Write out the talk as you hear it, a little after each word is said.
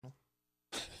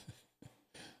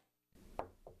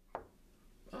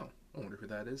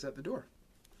that is at the door.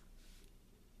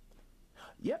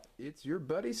 Yep, it's your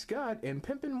buddy Scott and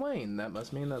Pimpin' Wayne. That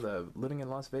must mean that the Living in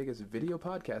Las Vegas video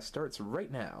podcast starts right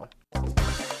now.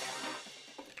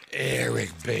 Eric,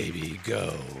 baby,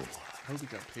 go. I hope he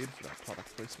got paid for that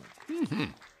product placement. Mm-hmm.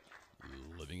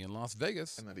 Living in Las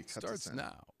Vegas And that he cuts starts us in.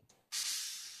 now.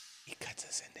 He cuts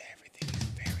us into everything. He's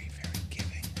very, very giving.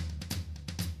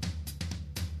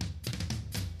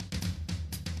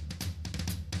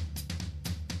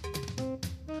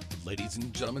 Ladies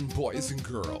and gentlemen, boys and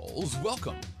girls,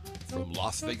 welcome from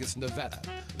Las Vegas, Nevada.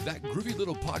 That groovy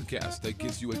little podcast that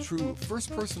gives you a true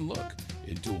first-person look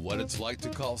into what it's like to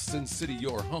call Sin City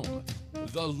your home.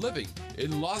 The Living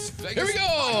in Las Vegas Here we go!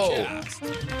 podcast.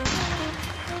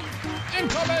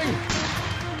 Incoming!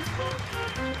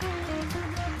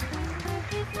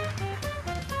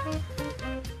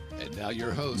 And now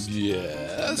your host,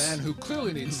 Yes. a man who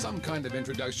clearly needs some kind of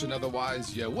introduction,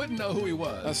 otherwise you wouldn't know who he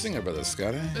was. Sing it, brother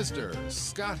Scott. Mr.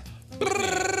 Scott.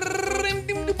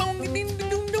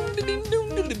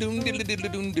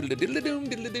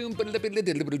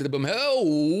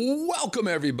 Welcome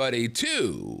everybody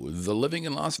to the Living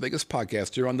in Las Vegas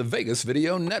podcast here on the Vegas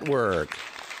Video Network.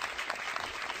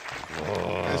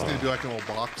 I just need to do like a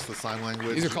little box, the sign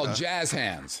language. These are called jazz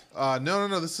hands.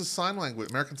 No. This is sign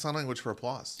language, American Sign Language for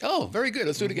applause. Oh, very good.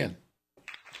 Let's do it again.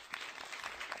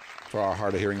 For our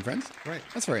hard of hearing friends. Right.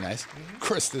 That's very nice.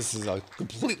 Chris, this is a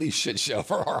completely shit show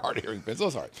for our hard of hearing friends. Oh,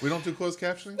 sorry. We don't do closed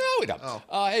captioning? No, we don't. Oh.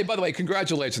 Hey, by the way,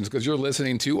 congratulations, because you're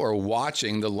listening to or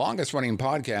watching the longest running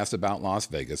podcast about Las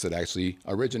Vegas. It actually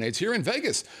originates here in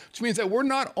Vegas, which means that we're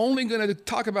not only going to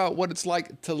talk about what it's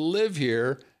like to live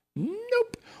here.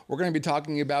 Nope. We're going to be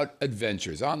talking about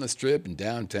adventures on the Strip and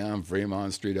downtown,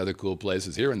 Fremont Street, other cool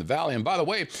places here in the Valley. And by the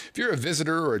way, if you're a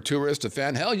visitor or a tourist, a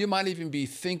fan, hell, you might even be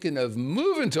thinking of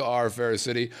moving to our fair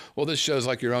city. Well, this show's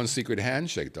like your own secret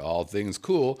handshake to all things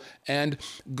cool and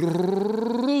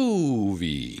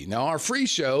groovy. Now, our free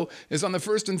show is on the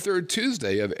first and third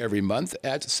Tuesday of every month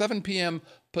at 7 p.m.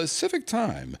 Pacific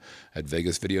time at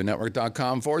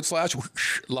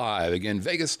vegasvideonetwork.com/live. Again,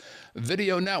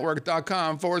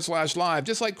 vegasvideonetwork.com/live.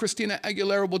 Just like Christina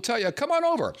Aguilera will tell you, come on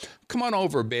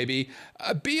over, baby.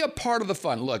 Be a part of the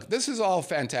fun. Look, this is all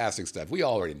fantastic stuff. We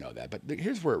already know that, but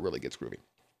here's where it really gets groovy.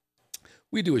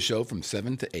 We do a show from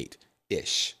 7 to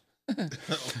 8-ish.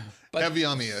 But Heavy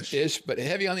on the ish. Ish, but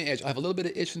heavy on the edge. I have a little bit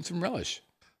of ish and some relish.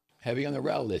 Heavy on the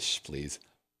relish, please.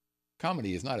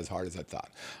 Comedy is not as hard as I thought.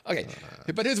 Okay,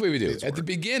 but here's what we do. At the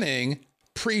beginning,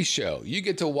 pre-show, you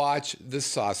get to watch the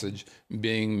sausage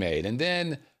being made. And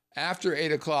then after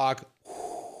 8 o'clock,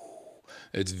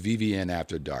 it's VVN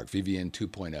After Dark, VVN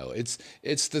 2.0.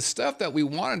 It's the stuff that we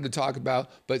wanted to talk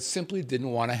about, but simply didn't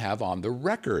want to have on the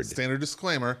record. Standard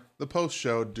disclaimer, the post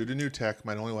show, due to new tech,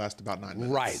 might only last about 9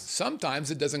 minutes. Right. Sometimes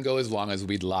it doesn't go as long as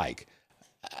we'd like.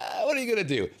 What are you going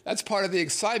to do? That's part of the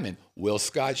excitement. Will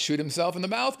Scott shoot himself in the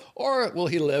mouth, or will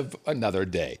he live another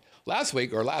day? Last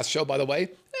show, by the way,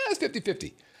 it's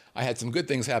 50-50. I had some good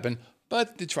things happen,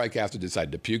 but the TriCaster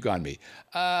decided to puke on me.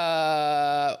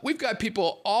 We've got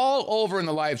people all over in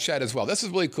the live chat as well. This is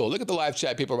really cool. Look at the live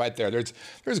chat people right there.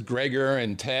 There's Gregor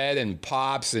and Ted and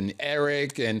Pops and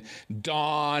Eric and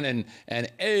Dawn and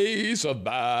Ace of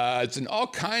Bats and all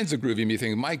kinds of groovy me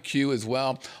things. Mike Q as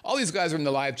well. All these guys are in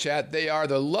the live chat. They are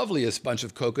the loveliest bunch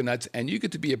of coconuts, and you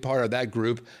get to be a part of that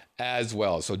group as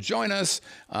well. So join us,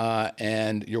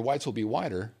 and your whites will be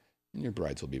whiter. And your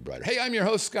brides will be brighter. Hey, I'm your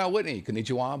host, Scott Whitney.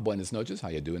 Konnichiwa, buenas noches. How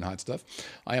you doing, hot stuff?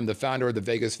 I am the founder of the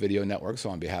Vegas Video Network, so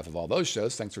on behalf of all those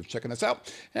shows, thanks for checking us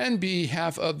out. And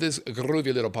behalf of this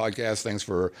groovy little podcast, thanks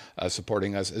for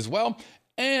supporting us as well.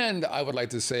 And I would like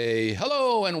to say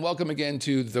hello and welcome again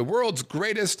to the world's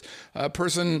greatest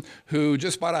person who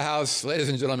just bought a house. Ladies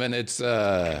and gentlemen, it's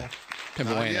Pimpin'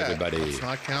 Wayne, everybody. Let's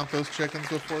not count those chickens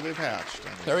before they've hatched. I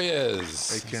mean, There he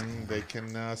is. They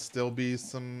can still be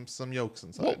some yolks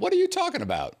inside. What are you talking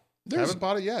about? Haven't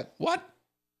bought it yet. What?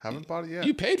 Haven't bought it yet.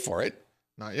 You paid for it.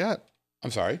 Not yet.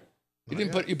 I'm sorry. You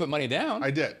put money down.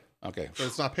 I did. Okay. But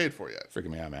it's not paid for yet.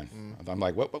 Freaking me out, man. I'm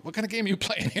like, what kind of game are you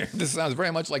playing here? This sounds very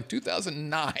much like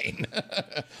 2009.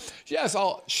 Yes,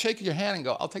 I'll shake your hand and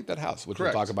go, I'll take that house, which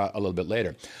Correct. we'll talk about a little bit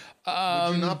later.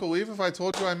 Would you not believe if I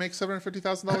told you I make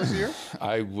 $750,000 a year?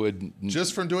 I would...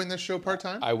 Just from doing this show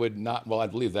part-time? I would not... Well,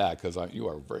 I'd believe that because you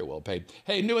are very well paid.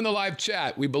 Hey, new in the live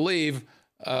chat, we believe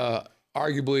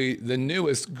arguably the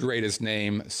newest, greatest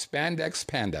name, Spandex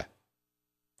Panda.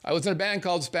 I was in a band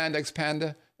called Spandex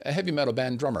Panda, a heavy metal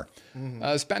band drummer.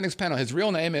 Spandex Panda, his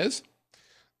real name is?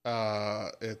 I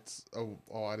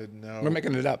didn't know. We're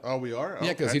making it up. Oh, we are? Yeah,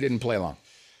 because he didn't play along.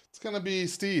 It's going to be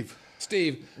Steve.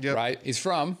 Steve, Yep. right? He's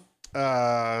from?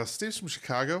 Steve's from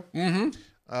Chicago.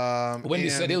 Mm-hmm. Windy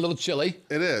City, a little chilly,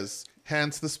 It is.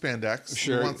 Hence the spandex.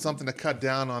 Sure. You want something to cut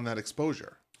down on that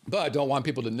exposure. but I don't want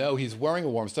people to know he's wearing a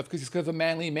warm stuff because he's a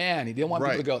manly man. He didn't want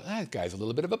people to go, that guy's a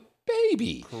little bit of a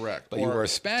baby. Correct. But you Or wear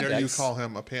spandex. Dare you call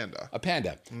him a panda? a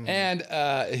panda. Mm-hmm.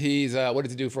 And he's, what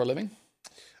does he do for a living?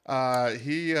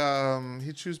 He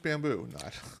chews bamboo.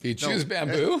 Not. He chews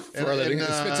bamboo for a living and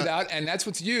spits it out, and that's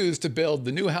what's used to build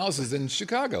the new houses in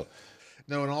Chicago.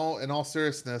 No, in all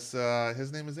seriousness,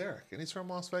 his name is Eric, and he's from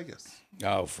Las Vegas.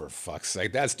 Oh, for fuck's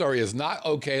sake. That story is not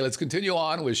okay. Let's continue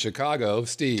on with Chicago,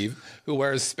 Steve, who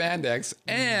wears spandex,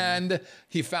 and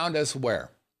he found us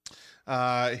where?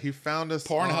 He found us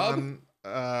Pornhub?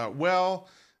 on. Well,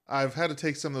 I've had to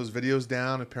take some of those videos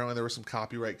down. Apparently, there were some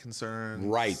copyright concerns.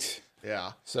 Right.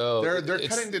 Yeah. So they're it's-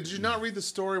 cutting. Did you not read the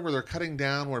story where they're cutting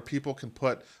down where people can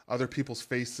put other people's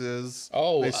faces?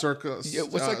 Oh, they what's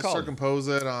that called? Circumpose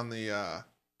it on the.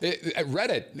 At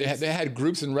Reddit, they had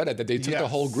groups in Reddit that they took the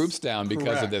Yes, whole groups down because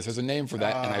of correct. this. There's a name for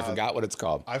that, and I forgot what it's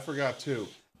called. I forgot too.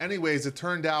 Anyways, it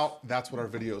turned out that's what our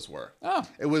videos were. Oh.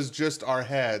 It was just our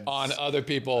heads. On other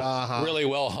people, really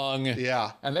well hung.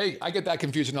 Yeah. And I get that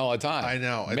confusion all the time. I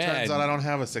know. It Man. turns out I don't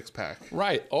have a 6-pack.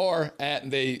 Right. Or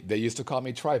they used to call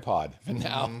me tripod. And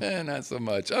now, not so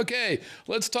much. Okay,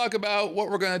 let's talk about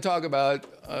what we're going to talk about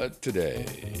today.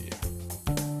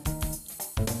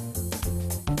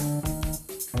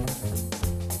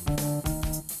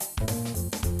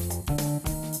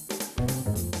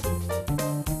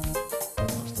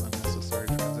 Most unnecessary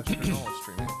transition in all of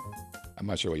streaming. I'm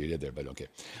not sure what you did there, but okay.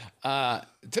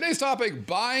 Today's topic,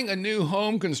 buying a new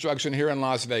home construction here in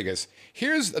Las Vegas.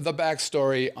 Here's the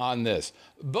backstory on this.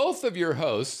 Both of your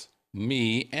hosts,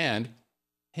 me and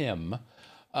him,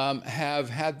 have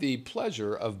had the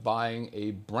pleasure of buying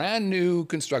a brand new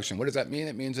construction. What does that mean?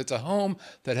 It means it's a home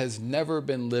that has never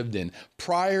been lived in.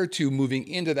 Prior to moving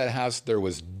into that house, there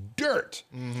was dirt.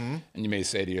 And you may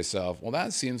say to yourself, well,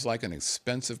 that seems like an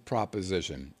expensive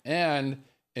proposition. And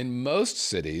in most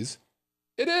cities,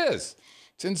 it is.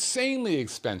 It's insanely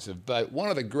expensive. But one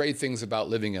of the great things about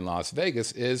living in Las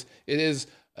Vegas is it is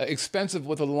expensive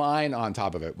with a line on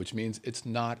top of it, which means it's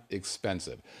not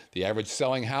expensive. The average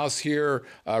selling house here,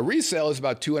 resale is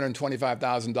about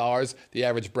 $225,000. The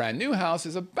average brand new house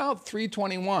is about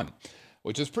 $321,000,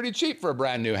 which is pretty cheap for a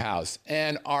brand new house.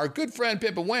 And our good friend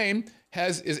Pimpin' Wayne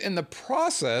is in the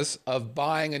process of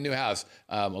buying a new house.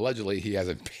 Allegedly, he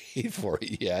hasn't paid for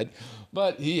it yet,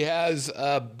 but he has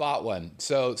bought one.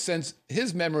 So since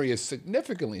his memory is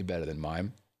significantly better than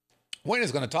mine, Wayne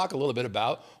is going to talk a little bit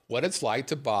about what it's like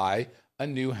to buy a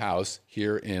new house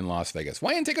here in Las Vegas.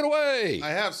 Wayne, take it away. I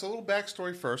have. So a little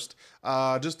backstory first.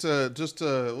 Just a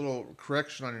little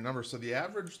correction on your numbers. So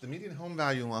the median home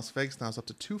value in Las Vegas now is up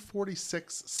to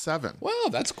 $246,700. Well,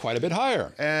 that's quite a bit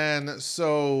higher. And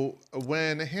so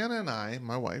when Hannah and I,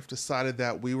 my wife, decided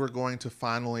that we were going to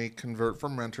finally convert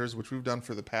from renters, which we've done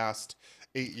for the past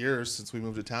 8 years since we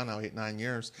moved to town now, 8-9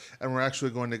 years, and we're actually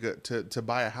going to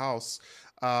buy a house.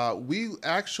 We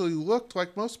actually looked,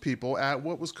 like most people, at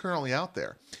what was currently out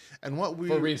there, and what we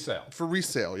For resale. For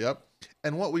resale, yep.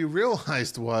 And what we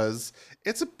realized was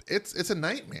it's a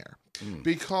nightmare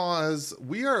because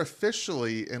we are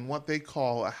officially in what they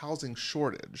call a housing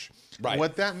shortage. Right.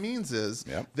 What that means is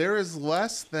Yep. there is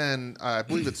less than I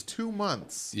believe it's 2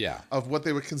 months Yeah. of what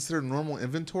they would consider normal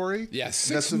inventory Yes,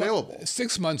 that's available.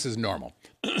 6 months is normal,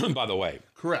 by the way.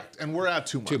 Correct. And we're at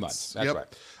 2 months. 2 months. That's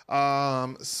right.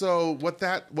 So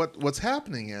what's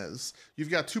happening is you've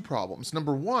got two problems.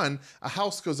 Number one, a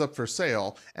house goes up for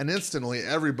sale and instantly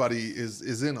everybody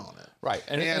is in on it. Right.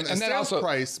 And a that sales also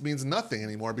price means nothing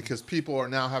anymore because people are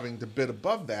now having to bid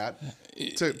above that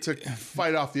to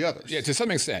fight off the others. Yeah, to some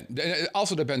extent. It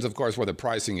also depends, of course, where the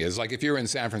pricing is. Like if you're in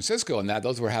San Francisco and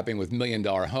those were happening with $1 million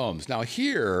homes. Now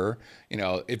here,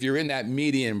 if you're in that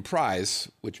median price,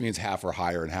 which means half or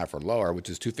higher and half or lower, which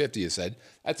is $250,000, you said,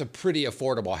 that's a pretty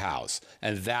affordable house.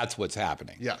 And that's what's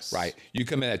happening. Yes. Right? You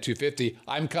come in at $250,000.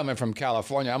 I'm coming from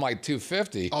California. I'm like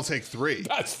 $250,000. I'll take 3.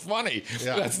 That's funny.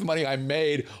 Yeah. That's the money I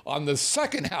made on the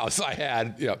second house I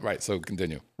had. Yeah, right. So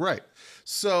continue. Right.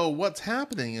 So what's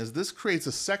happening is this creates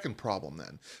a second problem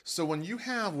then. So when you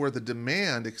have where the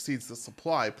demand exceeds the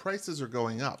supply, prices are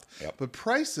going up. Yep. But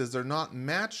prices are not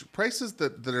prices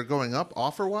that are going up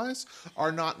offer-wise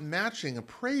are not matching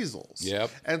appraisals.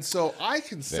 Yep. And so I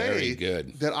can Very say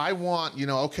good. that I want,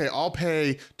 okay, I'll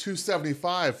pay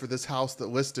 $275 for this house that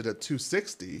listed at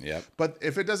 $260. Yep. But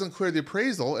if it doesn't clear the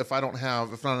appraisal, if I'm not You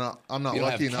don't lucky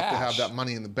have enough to have cash. that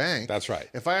money in the bank. That's right.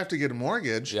 If I have to get a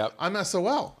mortgage, Yep. I'm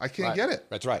SOL. I can't Right. get it.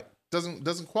 That's right.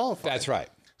 Doesn't qualify. That's right.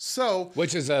 So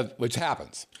which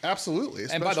happens. absolutely.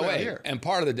 And by the especially out way, here. and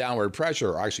part of the downward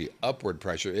pressure, or actually upward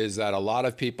pressure, is that a lot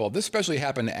of people, this especially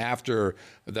happened after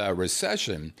the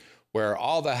recession, where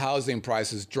all the housing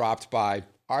prices dropped by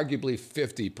arguably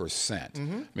 50%.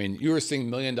 I mean, you were seeing $1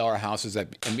 million houses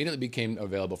that immediately became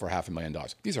available for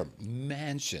 $500,000. These are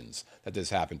mansions that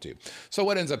this happened to. So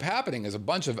what ends up happening is a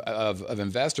bunch of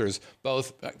investors,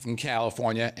 both from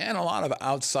California and a lot of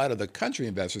outside of the country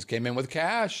investors, came in with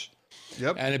cash.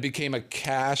 Yep. And it became a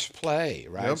cash play,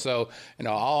 right? Yep. So, I'll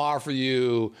offer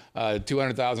you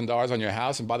 $200,000 on your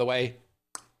house. And by the way,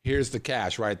 here's the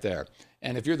cash right there.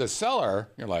 And if you're the seller,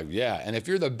 you're like, yeah. And if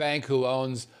you're the bank who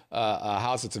owns a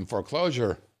house that's in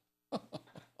foreclosure,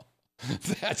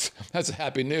 that's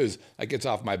happy news. That gets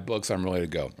off my books. I'm ready to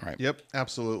go. All right. Yep,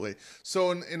 absolutely.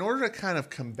 So in order to kind of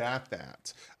combat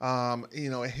that, Hannah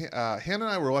and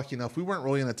I were lucky enough. We weren't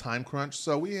really in a time crunch,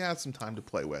 so we had some time to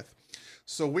play with.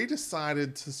 So we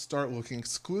decided to start looking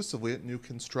exclusively at new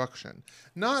construction.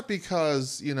 Not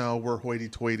because, we're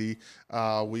hoity-toity.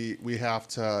 We have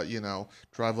to,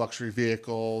 drive luxury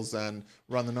vehicles and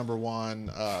run the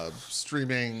 #1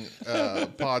 streaming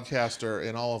podcaster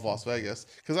in all of Las Vegas.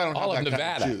 Because I don't have All of that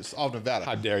Nevada. kind of juice. All of Nevada.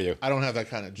 How dare you? I don't have that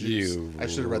kind of juice. You I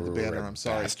should have read the banner. I'm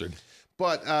sorry. bastard.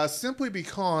 But simply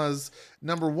because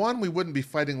 #1, we wouldn't be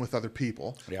fighting with other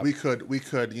people. Yep. We could,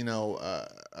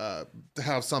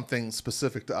 have something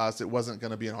specific to us. It wasn't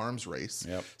going to be an arms race.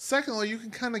 Yep. Secondly, you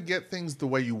can kind of get things the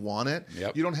way you want it.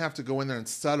 Yep. You don't have to go in there and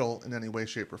settle in any way,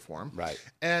 shape, or form. Right.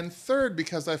 And third,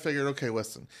 because I figured, okay,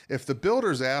 listen, if the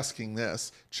builder's asking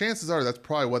this, chances are that's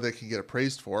probably what they can get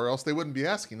appraised for, or else they wouldn't be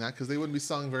asking that because they wouldn't be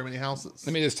selling very many houses.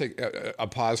 Let me just take a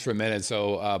pause for a minute.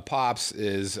 So Pops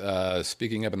is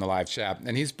speaking up in the live chat,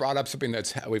 and he's brought up something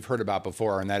we've heard about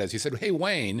before, and that is, he said, hey,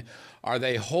 Wayne, are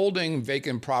they holding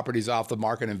vacant properties off the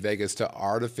market in Vegas to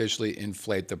artificially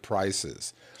inflate the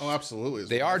prices? Oh, absolutely.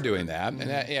 They are doing that, and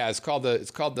it's called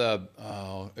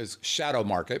it's shadow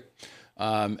market.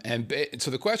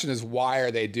 So the question is, why are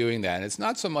they doing that? And it's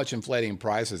not so much inflating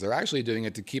prices; they're actually doing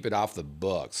it to keep it off the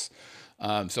books.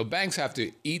 So banks have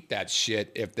to eat that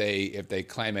shit if they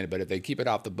claim it, but if they keep it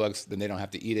off the books, then they don't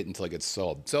have to eat it until it gets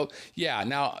sold. So yeah,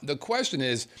 now the question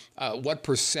is, what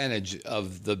percentage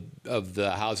of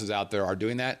the houses out there are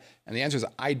doing that? And the answer is,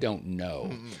 I don't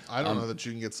know. I don't know that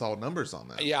you can get solid numbers on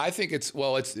that. Yeah, I think it's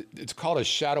called a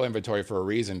shadow inventory for a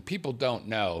reason. People don't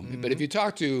know, but if you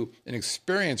talk to an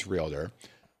experienced realtor,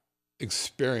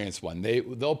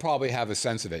 they'll probably have a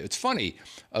sense of it. It's funny,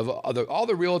 of all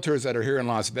the realtors that are here in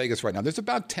Las Vegas right now, there's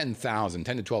about 10,000,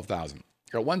 10 to 12,000.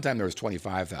 At one time there was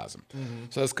 25,000.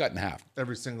 So that's cut in half.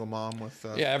 Every single mom with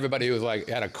Yeah, everybody who was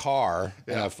had a car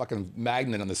and a fucking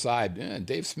magnet on the side. Yeah,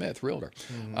 Dave Smith, realtor.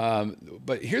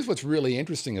 But here's what's really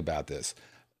interesting about this.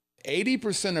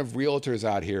 80% of realtors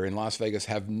out here in Las Vegas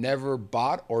have never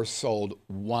bought or sold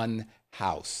one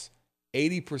house.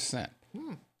 80%.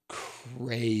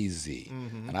 Crazy.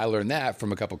 And I learned that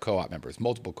from a couple co-op members,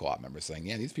 multiple co-op members, saying,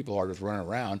 yeah, these people are just running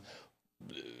around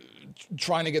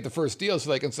trying to get the first deal so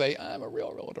they can say, I'm a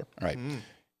real realtor. All right,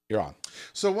 you're on.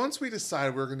 So once we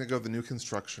decided we're going to go the new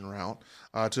construction route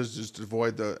to just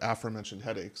avoid the aforementioned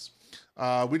headaches,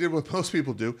 we did what most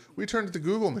people do. We turned to the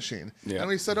Google machine and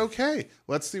we said, okay,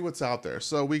 let's see what's out there.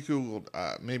 So we Googled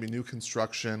maybe new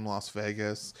construction Las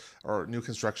Vegas or new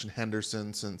construction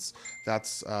Henderson, since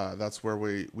that's where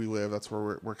we live. That's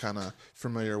where we're kind of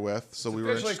familiar with. So we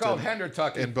were interested called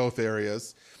Hendertucky in both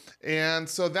areas. And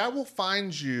so that will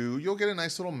find you'll get a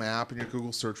nice little map in your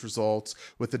Google search results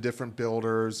with the different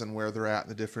builders and where they're at in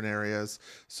the different areas.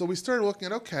 So we started looking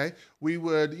at, okay, we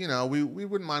would, we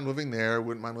wouldn't mind living there,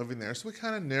 wouldn't mind living there. So we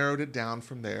kind of narrowed it down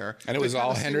from there. And it was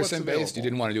all Henderson based? You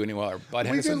didn't want to do anywhere but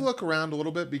Henderson? We did look around a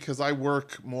little bit because I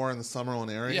work more in the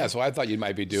Summerlin area. Yeah, so I thought you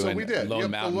might be doing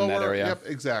Lone Mountain, that area. Yep,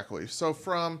 exactly. So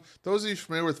from those of you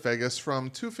familiar with Vegas,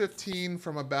 from 215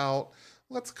 from about,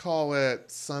 let's call it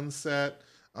Sunset,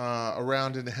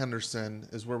 around into Henderson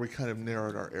is where we kind of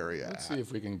narrowed our area. Let's see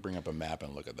if we can bring up a map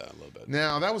and look at that a little bit.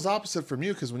 Now, that was opposite from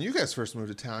you, because when you guys first moved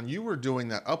to town, you were doing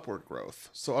that upward growth.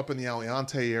 So up in the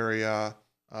Aliante area,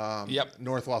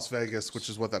 North Las Vegas, which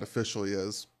is what that officially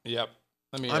is. Yep.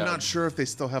 I'm not sure if they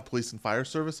still have police and fire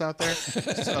service out there.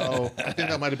 So I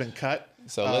think that might have been cut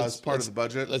as part of the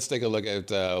budget. Let's take a look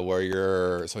at where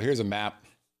you're. So here's a map.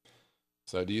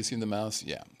 So do you see the mouse?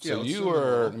 Yeah. So you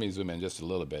were, let me zoom in just a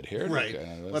little bit here. Right.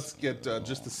 Let's get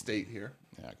just the state here.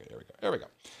 Yeah, okay, here we go. There we go.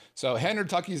 So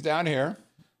Hendertucky's down here,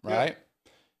 right? Yep.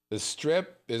 The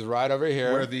Strip is right over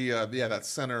here. where the that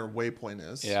center waypoint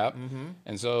is. Yep.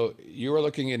 And so you were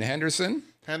looking in Henderson,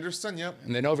 Henderson. Yep.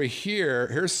 and then over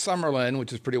here's Summerlin,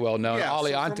 which is pretty well known. Yeah. So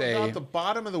from Aliante, about the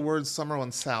bottom of the word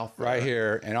Summerlin South. right there,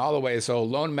 here, and all the way. So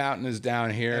Lone Mountain is down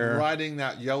here. and riding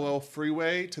that yellow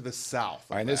freeway to the south.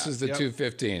 of Right, and this that. is the Yep.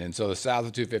 215, and so the south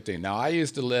of 215. Now, I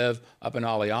used to live up in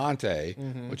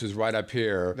Aliante, which is right up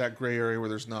here. That gray area where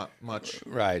there's not much.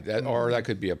 Right, or that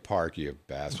could be a park, you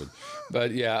bastard.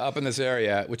 But yeah, up in this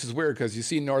area, which is weird because you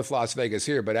see North Las Vegas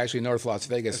here, but actually North Las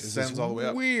Vegas is this Extends all the way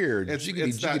up. weird,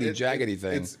 jiggity,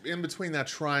 thing. It's in between that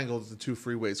triangle that the two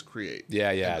freeways create.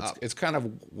 Yeah, and it's, up. it's kind of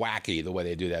wacky the way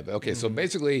they do that. But okay, so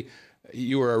basically,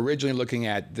 you were originally looking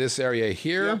at this area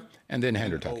here, Yep. and then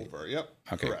Hendertucky. Over. Yep.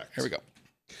 Okay, Correct. here we go.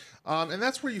 And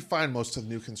that's where you find most of the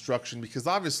new construction because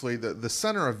obviously the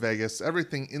center of Vegas,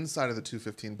 everything inside of the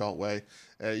 215 Beltway,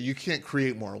 you can't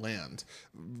create more land.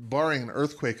 Barring an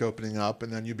earthquake opening up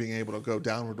and then you being able to go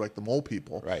downward like the mole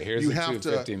people. Right, here's you the have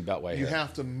 215 Beltway You here.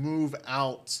 have to move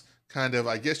out kind of,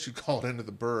 I guess you call it into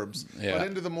the burbs, Yeah. but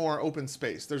into the more open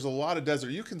space. There's a lot of desert.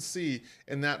 You can see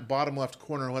in that bottom left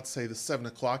corner, let's say the 7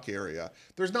 o'clock area,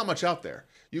 there's not much out there.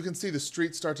 You can see the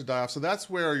streets start to die off. So that's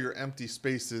where your empty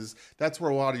spaces, that's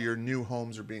where a lot of your new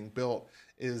homes are being built,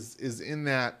 is in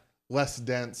that less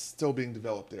dense, still being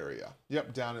developed area.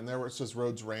 Yep, down in there where it says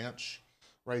Rhodes Ranch,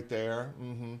 right there.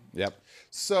 Yep.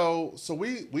 So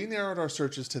we narrowed our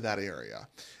searches to that area.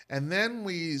 And then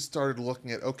we started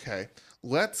looking at, okay,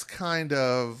 let's kind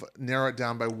of narrow it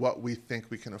down by what we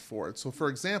think we can afford. So for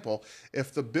example,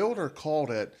 if the builder called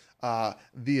it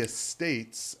the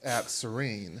Estates at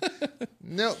Serene,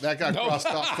 no, that got crossed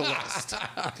off the list.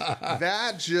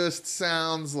 That just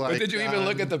sounds like. But did you even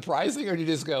look at the pricing, or did you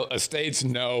just go estates?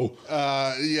 No,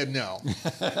 Yeah, no,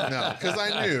 because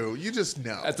I knew. You just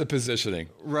know. that's the positioning.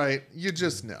 Right, you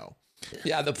just know.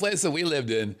 Yeah, the place that we lived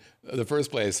in, the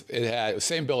first place, it had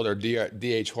same builder,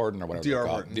 D.H. Horton or whatever D.R. they're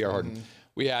called. Horton. D.R. Horton.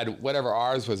 We had whatever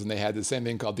ours was, and they had the same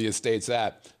thing called the Estates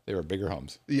at. They were bigger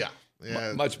homes, Yeah.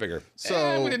 much bigger.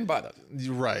 So- we didn't buy those.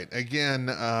 You're right. Again,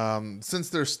 since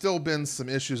there's still been some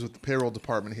issues with the payroll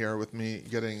department here, with me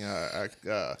getting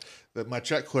my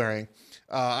check clearing,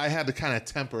 I had to kind of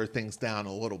temper things down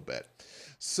a little bit.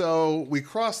 So we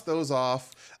crossed those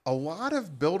off. A lot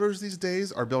of builders these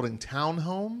days are building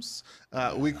townhomes.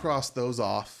 We crossed those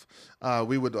off.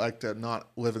 We would like to not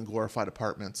live in glorified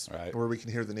apartments Right. where we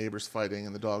can hear the neighbors fighting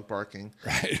and the dog barking.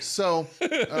 Right. So,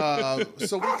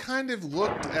 so we kind of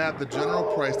looked at the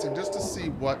general pricing just to see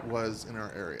what was in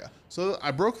our area. So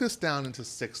I broke this down into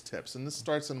 6 tips, and this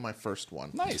starts in my first one.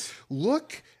 Nice.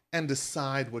 Look and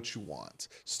decide what you want.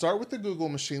 Start with the Google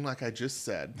machine, like I just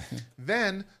said.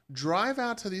 Then drive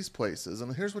out to these places,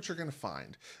 and here's what you're going to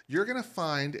find. You're going to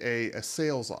find a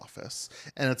sales office,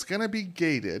 and it's going to be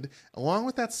gated. Along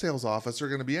with that sales office, there are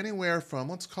going to be anywhere from,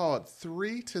 let's call it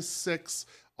 3 to 6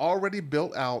 already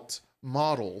built out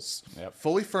models, Yep.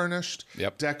 fully furnished,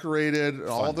 Yep. decorated,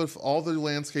 all the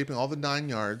landscaping, all the 9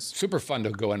 yards. Super fun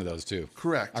to go into those too.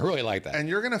 Correct. I really like that. And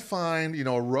you're going to find,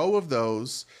 a row of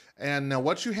those. And now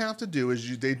what you have to do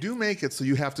is they do make it so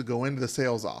you have to go into the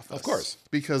sales office. Of course.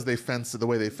 Because they fence it the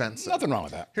way they fence it. Nothing wrong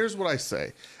with that. Here's what I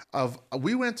say.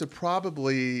 We went to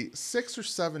probably 6 or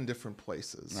 7 different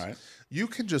places. Right. You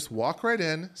can just walk right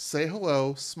in, say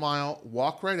hello, smile,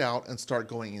 walk right out, and start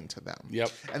going into them.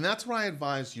 Yep. And that's what I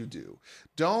advise you do.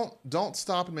 Don't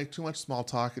stop and make too much small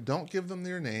talk. Don't give them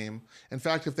your name. In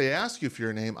fact, if they ask you for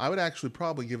your name, I would actually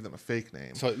probably give them a fake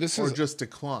name. So this or is- just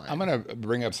decline. I'm going to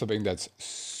bring up something that's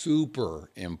super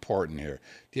important here.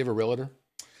 Do you have a realtor?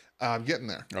 I'm getting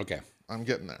there. Okay. I'm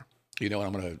getting there. You know what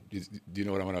I'm going to, do you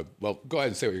know what I'm going to, well, go ahead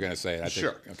and say what you're going to say. And I think,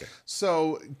 Sure. Okay.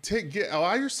 So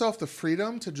allow yourself the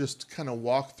freedom to just kind of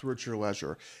walk through at your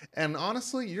leisure. And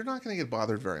honestly, you're not going to get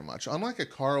bothered very much. Unlike a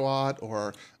car lot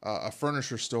or a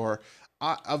furniture store,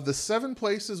 of the 7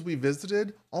 places we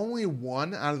visited, only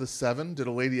 1 out of the 7 did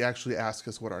a lady actually ask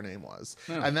us what our name was.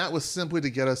 And that was simply to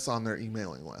get us on their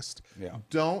emailing list. Yeah.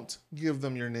 Don't give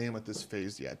them your name at this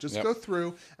phase yet. Just Yep. go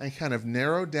through and kind of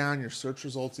narrow down your search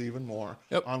results even more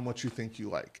Yep. on what you think you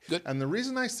like. Good. And the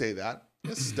reason I say that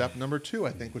is step number 2,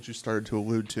 I think, which you started to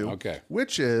allude to. Okay.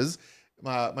 Which is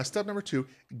my step number 2,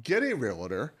 get a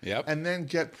realtor Yep. and then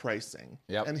get pricing.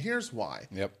 Yep. And here's why.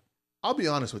 Yep. I'll be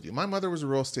honest with you. My mother was a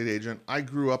real estate agent. I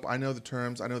grew up. I know the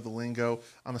terms. I know the lingo.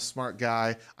 I'm a smart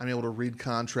guy. I'm able to read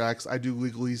contracts. I do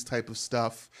legalese type of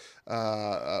stuff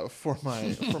for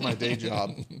my day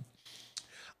job.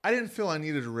 I didn't feel I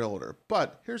needed a realtor.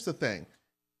 But here's the thing.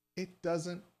 It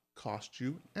doesn't cost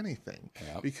you anything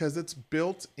Yep. because it's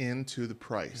built into the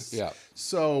price. Yep.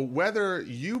 So whether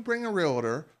you bring a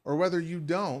realtor or whether you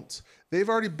don't, they've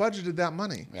already budgeted that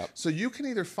money. Yep. So you can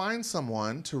either find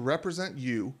someone to represent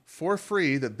you for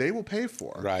free that they will pay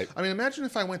for. Right. I mean, imagine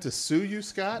if I went to sue you,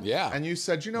 Scott. Yeah. And you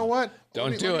said, you know what?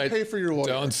 Don't let do me it. pay for your lawyer.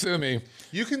 Don't sue me.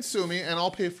 You can sue me and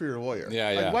I'll pay for your lawyer.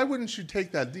 Yeah, like, yeah. why wouldn't you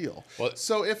take that deal? Well-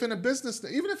 So if in a business,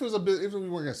 even if it was if we weren't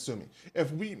going to sue me,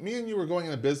 if me and you were going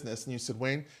in a business and you said,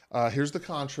 Wayne, here's the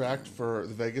contract for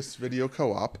the Vegas Video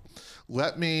Co-op.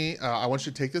 I want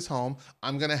you to take this home.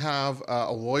 I'm going to have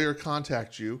a lawyer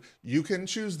contact you. You can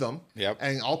choose them. Yep.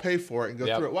 And I'll pay for it and go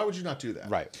Yep. through it. Why would you not do that?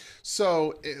 Right.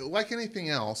 So like anything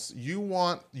else, you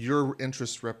want your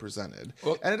interests represented.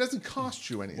 Well- and it doesn't cost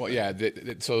you anything. Well, yeah.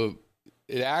 So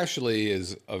it actually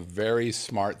is a very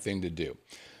smart thing to do.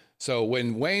 So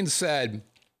when Wayne said,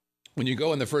 when you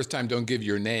go in the first time, don't give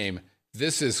your name,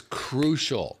 this is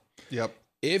crucial. Yep.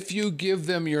 If you give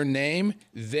them your name,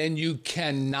 then you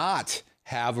cannot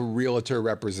have a realtor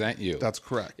represent you. That's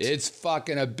correct. It's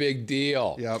fucking a big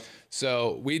deal. Yep.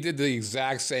 So we did the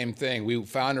exact same thing. We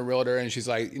found a realtor and she's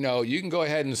like, you can go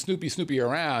ahead and snoopy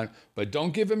around, but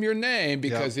don't give them your name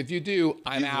because if you do,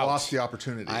 I'm You've out. lost the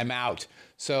opportunity. I'm out.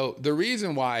 So the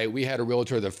reason why we had a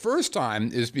realtor the first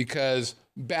time is because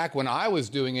back when I was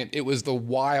doing it, it was the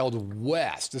Wild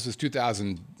West. This was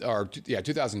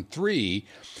 2003,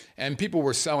 and people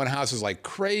were selling houses like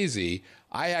crazy.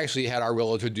 I actually had our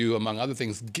realtor do, among other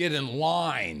things, get in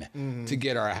line to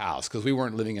get our house because we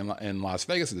weren't living in Las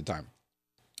Vegas at the time.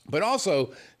 But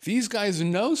also, these guys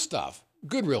know stuff.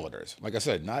 Good realtors, like I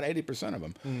said, not 80% of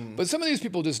them. But some of these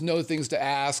people just know things to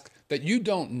ask that you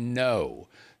don't know.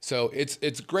 So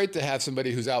it's great to have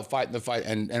somebody who's out fighting the fight,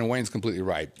 and Wayne's completely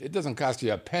right. It doesn't cost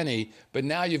you a penny, but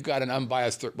now you've got an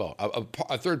unbiased,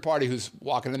 a third party who's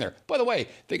walking in there. By the way,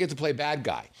 they get to play bad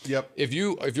guy. Yep. If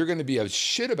you're going to be a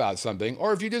shit about something,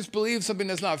 or if you just believe something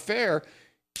that's not fair,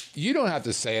 you don't have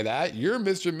to say that. You're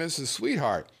Mr. and Mrs.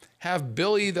 Sweetheart. Have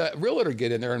Billy, the realtor,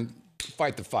 get in there and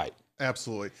fight the fight.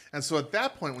 Absolutely. And so at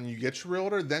that point, when you get your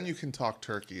realtor, then you can talk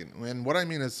turkey. And what I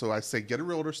mean is, so I say get a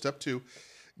realtor, step 2,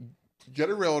 get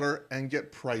a realtor and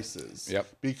get prices. Yep.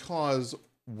 Because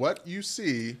what you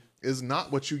see is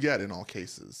not what you get in all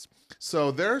cases.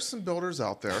 So there are some builders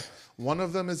out there. One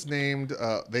of them is named,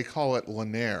 they call it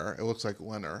Lennar. It looks like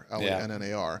Lennar,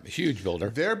 Lennar. Huge builder.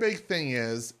 Their big thing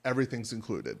is everything's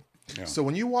included. Yeah. So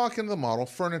when you walk into the model,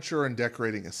 furniture and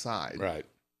decorating aside, Right.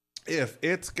 if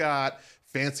it's got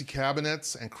fancy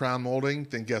cabinets and crown molding,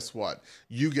 then guess what?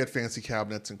 You get fancy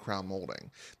cabinets and crown molding.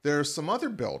 There are some other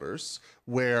builders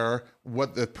where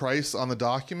what the price on the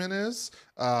document is,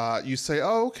 you say,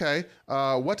 oh, okay,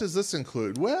 what does this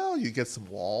include? Well, you get some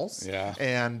walls. Yeah.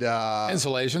 And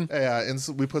Insulation. Yeah, and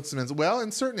we put some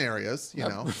in certain areas, you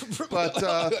know. But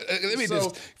let me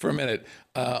just for a minute.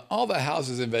 All the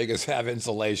houses in Vegas have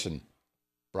insulation.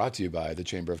 Brought to you by the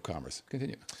Chamber of Commerce.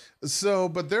 Continue. So,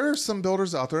 but there are some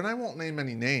builders out there, and I won't name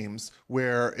any names,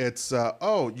 where it's,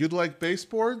 you'd like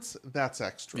baseboards? That's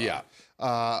extra. Yeah.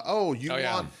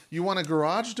 You want a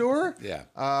garage door? Yeah.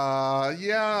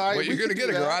 Yeah. Well, you're going to get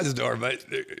a garage door, but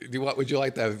would you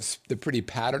like the pretty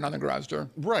pattern on the garage door?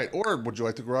 Right. Or would you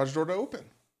like the garage door to open?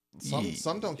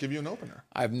 Some don't give you an opener.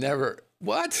 I've never.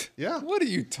 What? Yeah. What are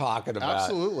you talking about?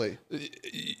 Absolutely.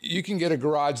 You can get a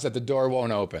garage that the door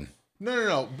won't open.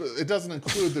 No. But it doesn't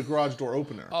include the garage door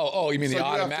opener. Oh, you mean the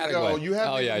automatic one? You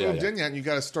haven't moved in yet, and you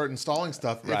got to start installing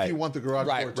stuff if you want the garage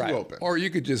door to open. Or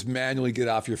you could just manually get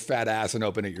off your fat ass and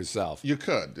open it yourself. You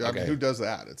could. I mean, who does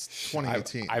that? It's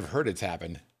 2018. I've heard it's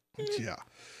happened. Yeah.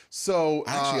 So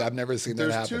actually, I've never seen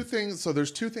that happen.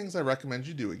 There's two things I recommend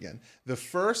you do again. The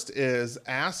first is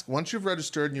once you've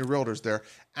registered and your realtor's there,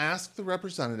 ask the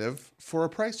representative for a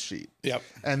price sheet. Yep.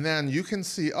 And then you can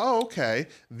see, okay,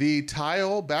 the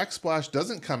tile backsplash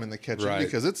doesn't come in the kitchen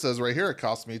because it says right here it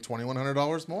costs me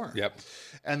 $2,100 more. Yep.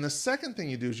 And the second thing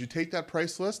you do is you take that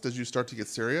price list as you start to get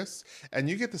serious, and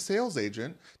you get the sales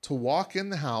agent to walk in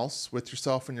the house with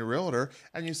yourself and your realtor,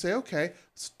 and you say, okay,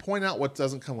 point out what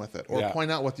doesn't come with it, or point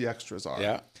out what the extras are.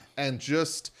 Yeah. And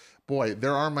just, boy,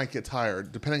 their arm might get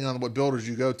tired depending on what builders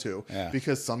you go to,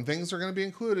 because some things are going to be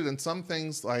included, and some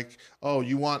things like,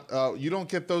 you don't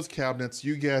get those cabinets,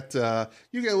 you get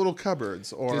little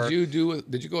cupboards. Or did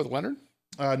you go with Leonard?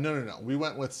 No. We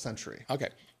went with Century. Okay.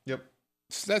 Yep.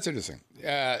 So that's interesting.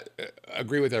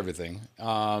 Agree with everything.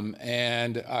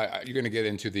 And you're going to get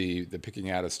into the picking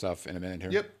out of stuff in a minute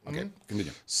here. Yep. Okay.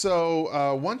 Continue.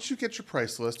 So once you get your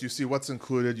price list, you see what's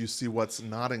included, you see what's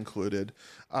not included.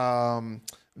 I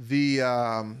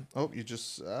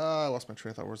lost my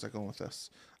train of thought. Where's I going with this?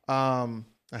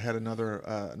 I had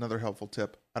another helpful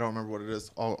tip. I don't remember what it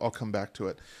is. I'll come back to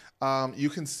it. You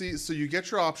can see, so you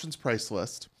get your options price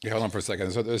list. Yeah, hold on for a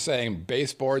second. So they're saying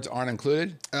baseboards aren't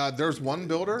included? There's one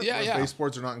builder where Yeah.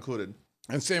 baseboards are not included.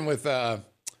 And same with,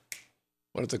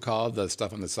 what is it called? The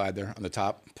stuff on the side there, on the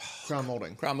top? Crown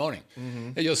molding. Crown molding.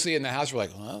 Mm-hmm. And you'll see in the house, you're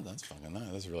like, well, that's fucking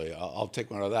nice. That's really, I'll take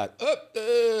one of that.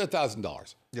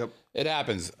 $1,000. Yep. It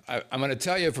happens. I'm going to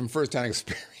tell you from firsthand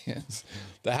experience,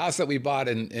 the house that we bought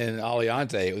in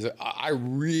Aliante, I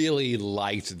really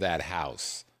liked that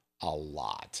house a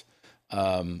lot.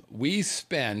 We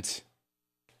spent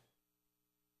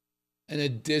an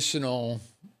additional,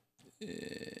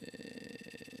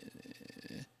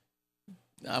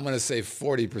 I'm going to say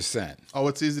 40%. Oh,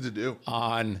 it's easy to do.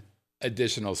 On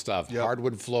additional stuff. Yep.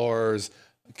 Hardwood floors,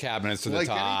 cabinets to the Like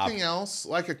top. anything else,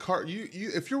 like a car, you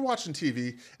if you're watching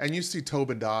TV and you see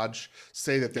Tobin Dodge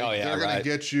say that they're going to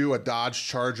get you a Dodge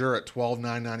Charger at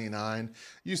 $12,999,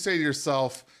 you say to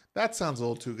yourself, that sounds a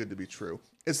little too good to be true.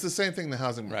 It's the same thing in the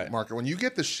housing market. When you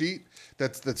get the sheet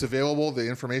that's available, the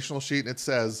informational sheet, it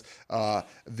says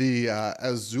the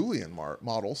Azulian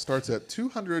model starts at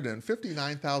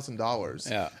 $259,000.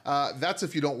 Yeah. That's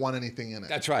if you don't want anything in it.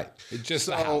 That's right. It's just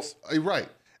the house. Right.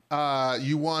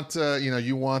 You want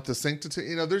you want the sink to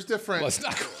there's different. Well, it's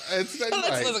not. It's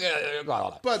Let's look at it.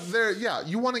 But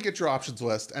you want to get your options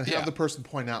list and have the person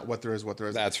point out what there is.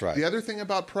 That's right. The other thing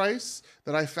about price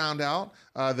that I found out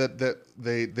that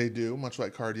they do, much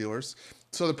like car dealers.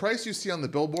 So the price you see on the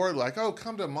billboard, like, oh,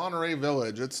 come to Monterey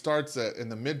Village, it starts in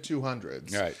the mid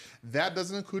 200s. Right. That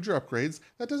doesn't include your upgrades.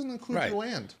 That doesn't include your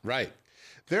land. Right.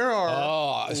 There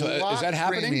are so is that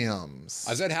happening? Premiums.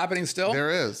 Is that happening still?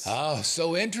 There is. Oh,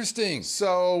 so interesting.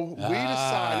 So we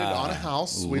decided on a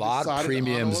house. We lot decided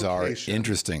premiums on a are location.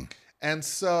 interesting. And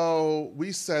so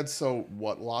we said, so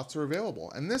what lots are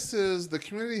available? And the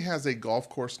community has a golf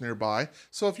course nearby.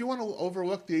 So if you want to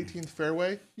overlook the 18th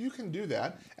fairway, you can do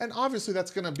that. And obviously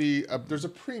that's going to be, there's a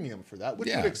premium for that, which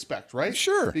you'd expect, right?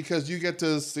 Sure. Because you get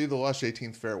to see the lush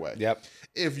 18th fairway. Yep.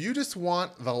 If you just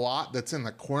want the lot that's in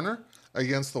the corner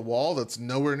against the wall that's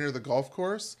nowhere near the golf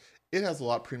course, it has a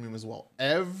lot premium as well.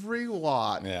 Every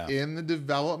lot in the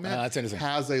development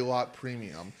has a lot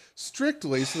premium,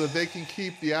 strictly so that they can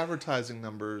keep the advertising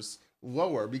numbers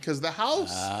lower, because the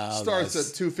house starts at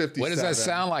 $257. What does that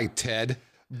sound like, Ted?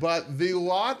 But the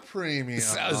lot premium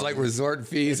Sounds like resort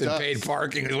fees and paid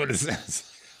parking is what it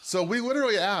says. So we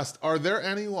literally asked, are there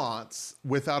any lots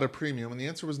without a premium? And the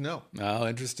answer was no. Oh,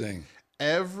 interesting.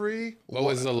 What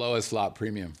was the lowest lot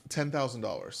premium?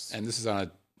 $10,000. And this is on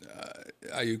a.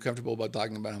 Are you comfortable about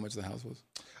talking about how much the house was?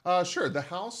 Sure.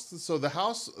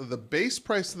 The base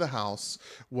price of the house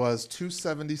was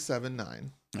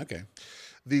 $277,900. Okay.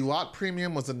 The lot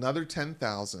premium was another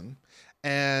 $10,000.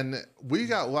 And we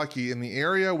got lucky in the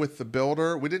area with the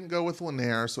builder. We didn't go with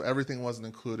Lanier, so everything wasn't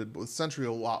included, but with Century,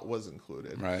 a lot was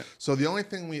included. Right. So the only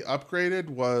thing we upgraded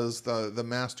was the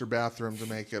master bathroom to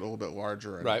make it a little bit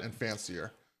larger and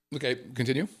fancier. Okay,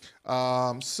 continue.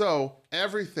 So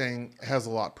everything has a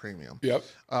lot premium. Yep.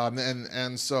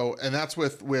 And that's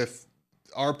with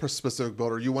our specific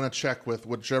builder. You want to check with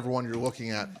whichever one you're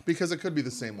looking at, because it could be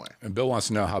the same way. And Bill wants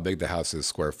to know how big the house is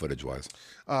square footage wise.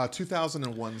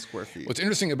 2,001 square feet. What's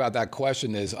interesting about that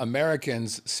question is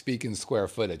Americans speak in square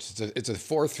footage. It's a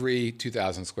 4.3,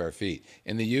 2,000 square feet.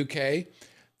 In the UK,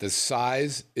 the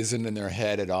size isn't in their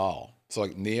head at all. So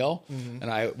like Neil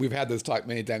and we've had this talk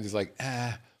many times. He's like,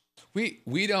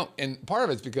 we don't, and part of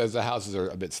it's because the houses are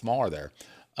a bit smaller there.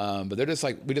 But they're just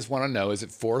like, we just want to know, is it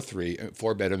 4.3,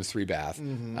 4 bedrooms, 3 bath?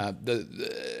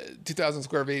 The 2,000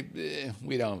 square feet,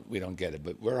 we don't get it.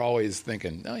 But we're always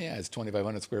thinking, oh yeah, it's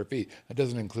 2,500 square feet. That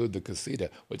doesn't include the casita,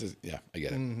 which is, I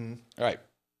get it. All right.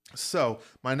 So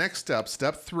my next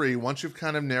step 3, once you've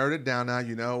kind of narrowed it down now,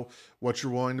 you know what you're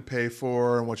willing to pay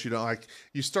for and what you don't like,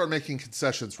 you start making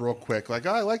concessions real quick. Like,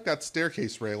 oh, I like that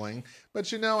staircase railing, but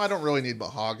I don't really need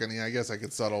mahogany. I guess I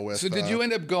could settle with. So did you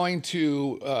end up going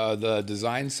to the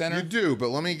design center? You do,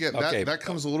 but let me get that. That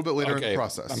comes a little bit later in the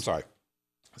process. I'm sorry.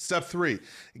 Step 3,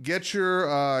 get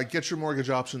your mortgage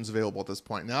options available at this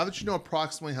point. Now that you know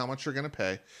approximately how much you're going to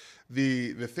pay,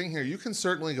 the thing here, you can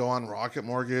certainly go on Rocket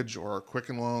Mortgage or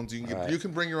Quicken Loans. You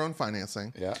can bring your own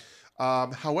financing. Yeah.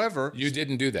 However, you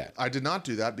didn't do that. I did not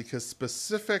do that because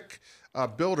specific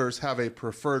builders have a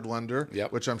preferred lender,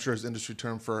 which I'm sure is industry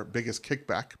term for biggest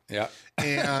kickback. Yeah.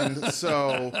 And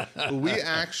so we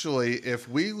actually, if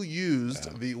we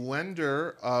used the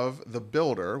lender of the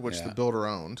builder, which the builder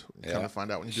owned, you kind of find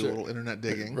out when you do a little internet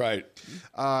digging. Right.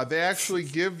 They actually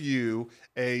give you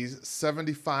a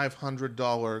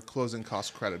 $7,500 closing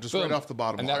cost credit, just right off the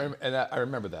bottom line. I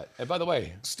remember that. And by the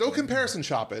way, still comparison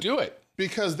shop it. Do it.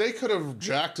 because they could have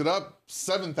jacked it up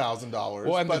 $7,000.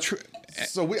 Well, and but,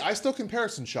 I still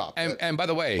comparison shop. And by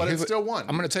the way, but it's still one.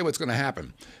 I'm going to tell you what's going to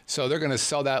happen. So they're going to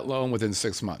sell that loan within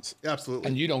 6 months. Absolutely.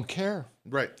 And you don't care.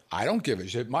 Right. I don't give a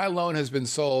shit. My loan has been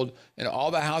sold in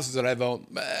all the houses that I've owned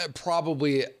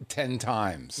probably 10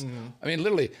 times. Mm-hmm. I mean,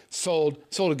 literally sold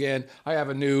again. I have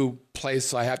a new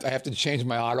place. I have to change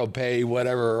my auto pay,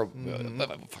 whatever.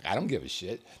 I don't give a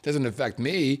shit. Doesn't affect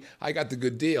me. I got the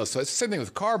good deal. So it's the same thing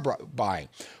with car buying.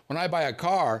 When I buy a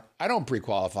car, I don't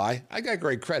pre-qualify. I got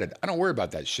great credit. I don't worry about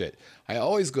that shit. I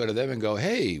always go to them and go,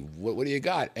 hey, what do you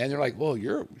got? And they're like, well,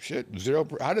 you're shit.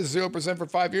 0%. How does 0% for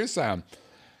 5 years sound?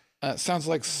 Sounds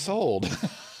like sold.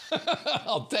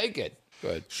 I'll take it.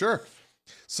 Good. Sure.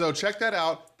 So check that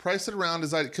out. Price it around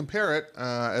as I compare it,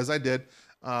 as I did.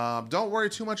 Don't worry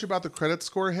too much about the credit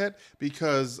score hit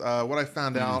because what I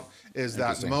found out is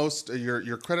that most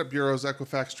your credit bureaus,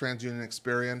 Equifax, TransUnion,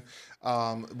 Experian,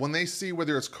 when they see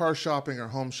whether it's car shopping or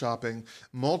home shopping,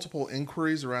 multiple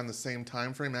inquiries around the same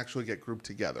time frame actually get grouped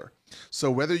together.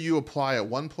 So whether you apply at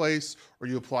one place or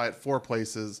you apply at 4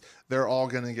 places, they're all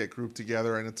going to get grouped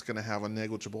together, and it's going to have a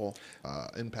negligible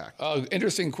impact.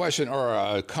 Interesting question or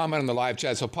a comment in the live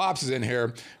chat. So Pops is in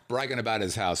here bragging about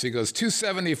his house. He goes,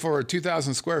 $270 for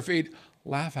 2,000 square feet.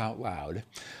 Laugh out loud.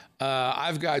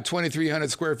 I've got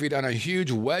 2,300 square feet on a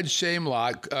huge wedge-shaped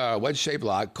lot,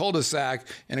 cul-de-sac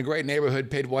in a great neighborhood.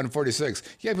 Paid $146.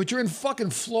 Yeah, but you're in fucking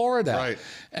Florida, Right?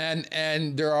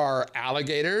 And there are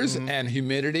alligators and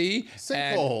humidity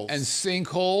Sinkholes. and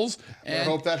sinkholes. I And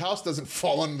hope that house doesn't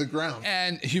fall into the ground.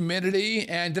 and humidity.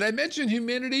 And did I mention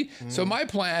humidity? So my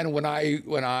plan when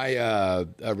I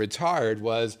retired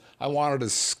was I wanted a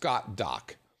Scott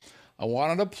dock. I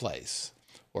wanted a place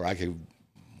where I could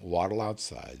waddle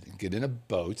outside and get in a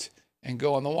boat and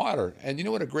go on the water. And you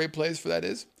know what a great place for that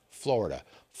is? Florida.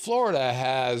 Florida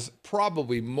has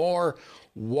probably more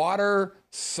water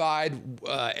side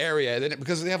area than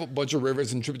because they have a bunch of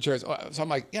rivers and tributaries. So I'm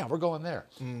like, yeah, we're going there.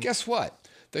 Guess what?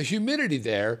 The humidity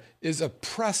there is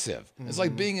oppressive. It's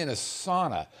like being in a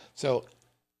sauna. So,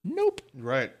 nope.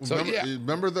 Right. So,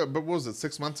 remember what was it,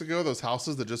 6 months ago, those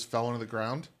houses that just fell into the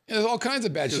ground? There's all kinds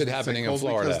of bad shit happening in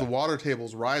Florida. Because the water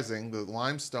table's rising, the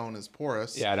limestone is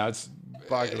porous. Yeah, no, it's...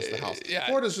 Boggles the house. Yeah.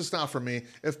 Florida's just not for me.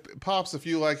 If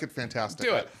you like it, fantastic.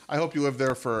 Do it. I hope you live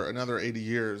there for another 80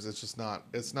 years. It's just not.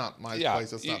 It's not my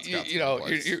place. It's not Scott's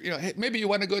place. Hey, maybe you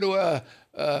want to go to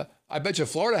I bet you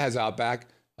Florida has Outback.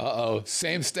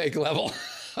 Same steak level.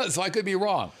 So I could be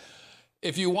wrong.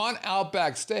 If you want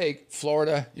Outback steak,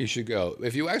 Florida, you should go.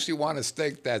 If you actually want a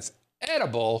steak that's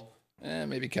edible,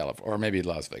 maybe California or maybe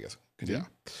Las Vegas. Continue.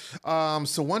 Yeah.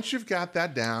 So once you've got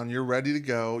that down, you're ready to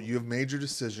go. You have made your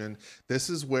decision. This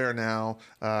is where now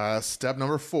step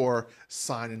number 4: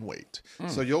 sign and wait.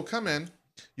 So you'll come in.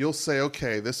 You'll say,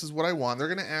 okay, this is what I want. They're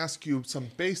going to ask you some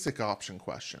basic option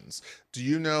questions. Do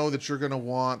you know that you're going to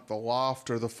want the loft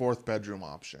or the 4th bedroom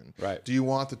option? Right. Do you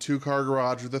want the 2-car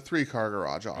garage or the 3-car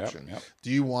garage option? Yep.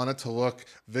 Do you want it to look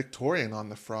Victorian on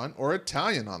the front or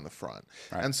Italian on the front?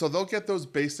 Right. And so they'll get those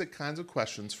basic kinds of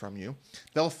questions from you.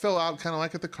 They'll fill out kind of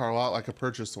like at the car lot, like a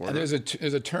purchase order. And there's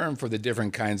a term for the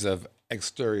different kinds of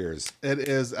exteriors. It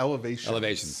is elevations.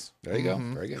 Elevations. There you go.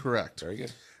 Very good. Correct. Very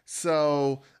good.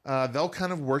 So they'll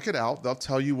kind of work it out. They'll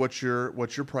tell you what your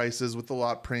price is with the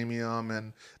lot premium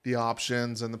and the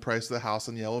options and the price of the house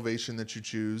and the elevation that you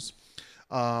choose.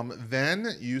 Then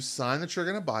you sign that you're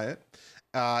going to buy it.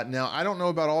 Now, I don't know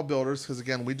about all builders because,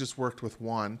 again, we just worked with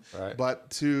one. Right. But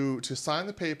to sign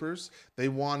the papers, they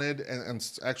wanted and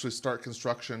actually start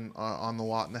construction on the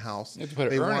lot in the house. You have to put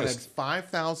they earnest.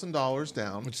 wanted $5,000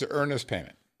 down. It's the earnest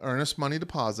payment. Earnest money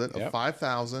deposit of Yep.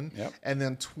 $5,000, Yep. and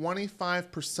then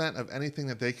 25% of anything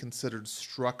that they considered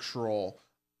structural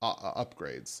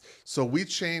upgrades. So we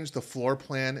changed the floor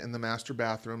plan in the master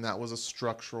bathroom. That was a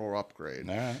structural upgrade.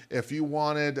 All right. If you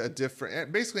wanted a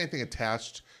different, basically anything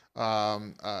attached.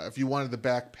 If you wanted the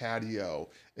back patio,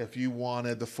 if you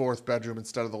wanted the 4th bedroom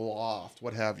instead of the loft,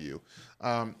 what have you,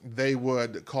 they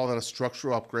would call that a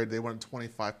structural upgrade. They wanted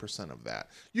 25% of that.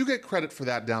 You get credit for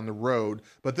that down the road,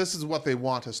 but this is what they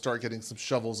want to start getting some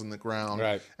shovels in the ground,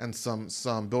 Right. and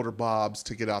some builder bobs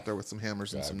to get out there with some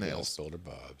hammers and some nails. Builder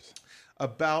Bobs.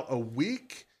 About a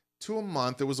week to a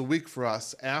month, it was a week for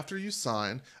us after you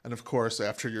sign, and of course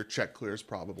after your check clears,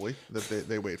 probably that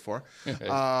they wait for.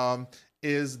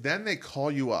 Is then they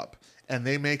call you up and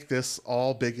they make this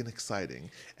all big and exciting,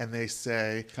 and they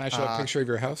say, Can I show a picture of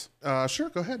your house? Sure,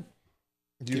 go ahead.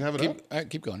 Do you have it up?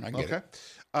 Keep going. I can get Okay. it.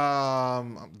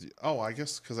 I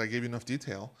guess because I gave you enough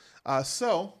detail.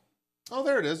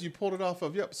 There it is. You pulled it off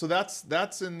of. Yep. So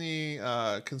that's in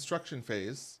the construction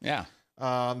phase. Yeah.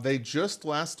 They just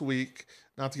last week,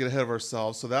 not to get ahead of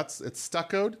ourselves, so it's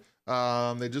stuccoed.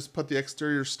 They just put the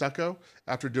exterior stucco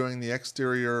after doing the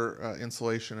exterior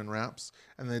insulation and wraps,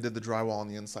 and they did the drywall on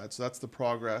the inside. So that's the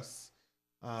progress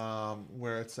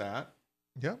where it's at.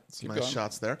 Yeah, some nice going.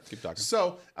 shots there. Keep talking.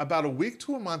 So about a week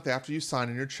to a month after you sign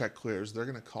and your check clears, they're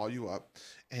going to call you up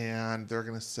and they're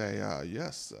going to say,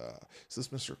 yes, is this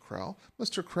Mr. Crowell?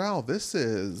 Mr. Crowell, this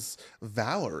is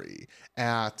Valerie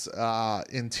at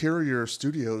Interior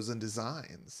Studios and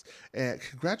Designs. And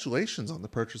congratulations on the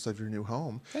purchase of your new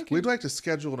home. Thank you. We'd like to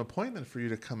schedule an appointment for you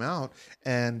to come out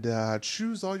and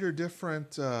choose all your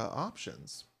different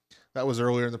options. That was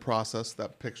earlier in the process,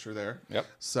 that picture there. Yep.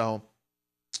 So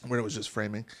when it was just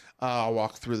framing, I'll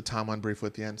walk through the timeline briefly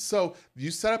at the end. So you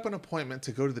set up an appointment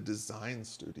to go to the design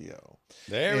studio.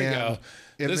 There we go.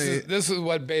 And This is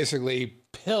what basically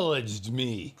pillaged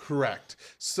me. Correct.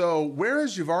 So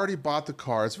whereas you've already bought the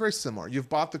car, it's very similar. You've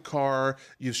bought the car,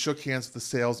 you've shook hands with the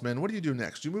salesman. What do you do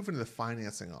next? You move into the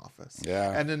financing office.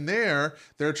 Yeah. And in there,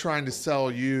 they're trying to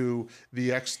sell you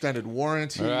the extended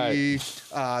warranty, Right.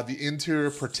 the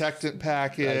interior protectant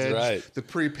package, That's right. the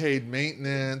prepaid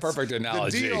maintenance. Perfect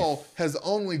analogy. The deal has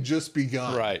only just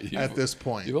begun Right. at this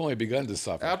point. You've only begun to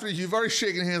suffer. After you've already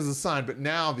shaken hands and signed, but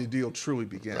now the deal truly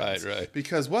begins. Right.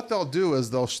 Because what they'll do is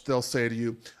they'll say to you,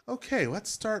 okay, let's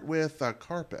start with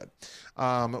carpet.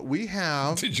 We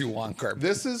have Did you want carpet?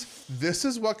 this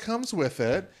is what comes with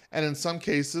it, and in some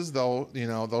cases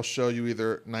they'll show you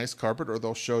either nice carpet or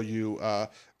they'll show you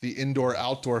the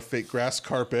indoor-outdoor fake grass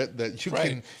carpet that you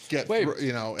can get. Wait, at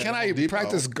can Home I Depot.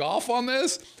 practice golf on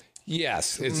this?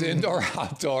 Yes, it's indoor,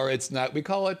 outdoor. It's not. We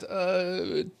call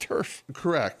it turf.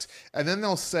 Correct. And then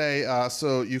they'll say,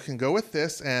 so you can go with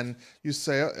this, and you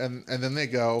say, and then they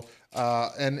go,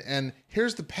 and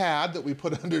here's the pad that we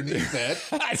put underneath it.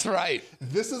 That's right.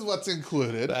 This is what's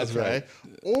included. That's okay? right.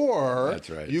 Or That's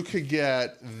right. you could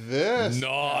get this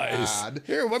Nice. pad.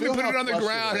 Here, let me Feel put it how on the plush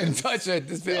ground it and is. touch it.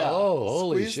 This Yeah. Oh,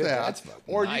 holy Squeeze shit! that. That's fucking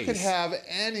or nice. you could have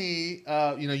any,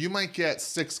 you might get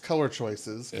 6 color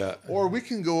choices. Yeah. Or we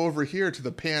can go over here to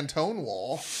the Pantone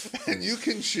wall and you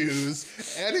can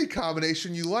choose any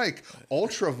combination you like.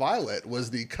 Ultraviolet was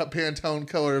the Pantone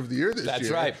color of the year this year. That's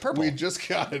right. Purple. We just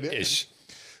got it in. Ish.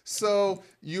 So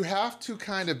you have to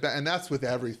kind of, and that's with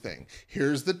everything.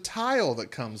 Here's the tile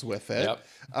that comes with it.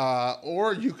 Yep.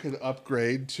 Or you could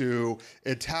upgrade to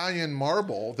Italian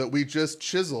marble that we just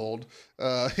chiseled,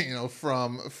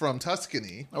 from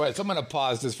Tuscany. All right, so I'm going to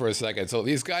pause this for a second. So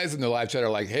these guys in the live chat are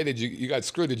like, "Hey, you got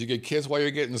screwed? Did you get kissed while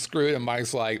you're getting screwed?" And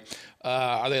Mike's like,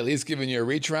 "Are they at least giving you a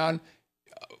reach around?"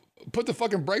 Put the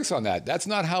fucking brakes on that. That's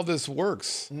not how this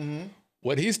works. Mm-hmm.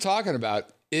 What he's talking about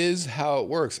is how it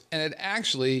works, and it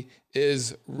actually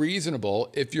is reasonable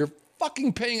if you're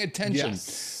fucking paying attention. Yes.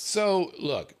 So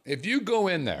look, if you go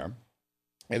in there,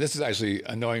 and this is actually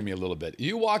annoying me a little bit.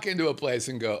 You walk into a place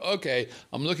and go, okay,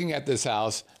 I'm looking at this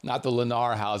house, not the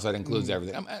Lennar house that includes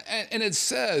everything. And it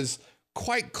says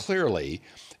quite clearly,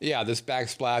 yeah, this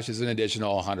backsplash is an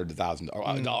additional $100 to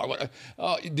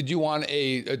 $1,000. Did you want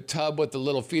a tub with the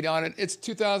little feet on it? It's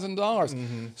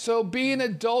 $2,000. So be an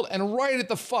adult and write it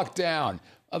the fuck down.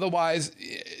 Otherwise,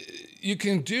 you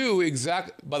can do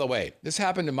by the way, this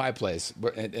happened in my place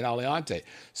in Aliante.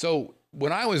 So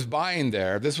when I was buying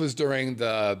there, this was during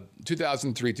the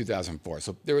 2003, 2004.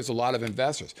 So there was a lot of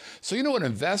investors. So you know what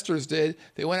investors did?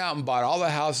 They went out and bought all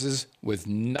the houses with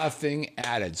nothing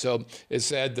added. So it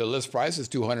said the list price is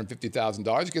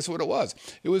 $250,000. Guess what it was?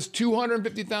 It was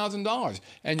 $250,000.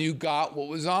 And you got what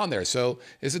was on there. So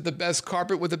is it the best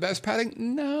carpet with the best padding?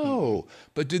 No.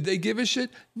 But did they give a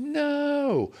shit?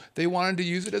 No. They wanted to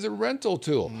use it as a rental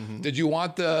tool. Did you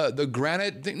want the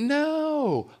granite thing?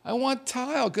 No. I want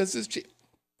tile because it's cheap.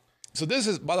 So this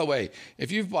is, by the way,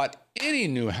 if you've bought any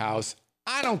new house,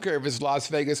 I don't care if it's Las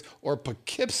Vegas or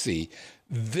Poughkeepsie,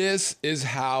 this is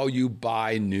how you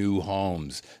buy new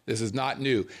homes. This is not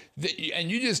new. And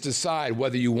you just decide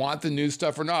whether you want the new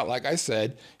stuff or not. Like I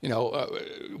said,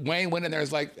 Wayne went in there and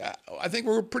was like, I think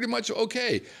we're pretty much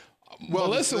okay. Well,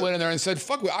 Melissa went in there and said,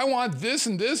 fuck, I want this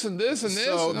and this and this and this.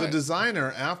 So the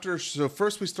designer,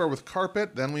 first we start with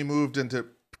carpet, then we moved into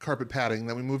carpet padding,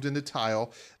 then we moved into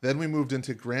tile, then we moved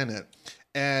into granite.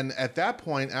 And at that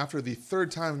point, after the third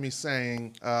time of me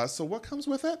saying, so what comes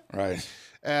with it? Right.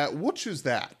 We'll choose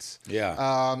that.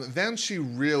 Yeah. Then she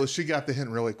got the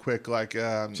hint really quick. Like she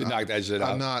knocked that shit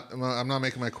out. I'm not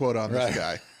making my quote on this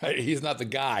guy. He's not the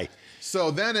guy.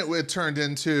 So then it turned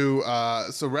into,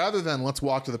 so rather than let's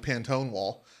walk to the Pantone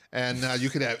wall and you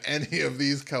could have any of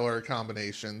these color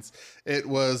combinations. It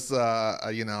was,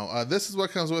 this is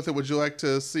what comes with it. Would you like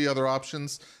to see other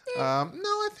options? No,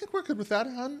 I think we're good with that,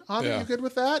 hon. Hon, Yeah. are you good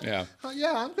with that? Yeah.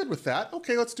 Yeah, I'm good with that.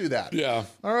 Okay, let's do that. Yeah.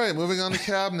 All right, moving on to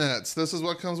cabinets. This is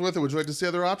what comes with it. Would you like to see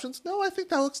other options? No, I think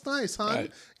that looks nice, hon.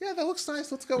 Right. Yeah, that looks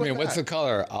nice. Let's go I with mean, that. what's the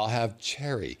color? I'll have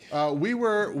cherry. We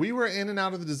were in and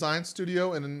out of the design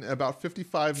studio in about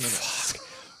 55 minutes.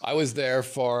 I was there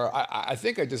for, I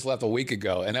think I just left a week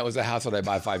ago, and that was a house that I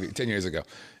bought 10 years ago.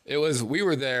 We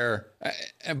were there,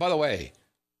 and by the way,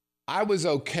 I was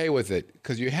okay with it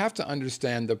because you have to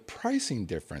understand the pricing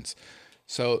difference.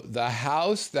 So the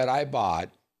house that I bought,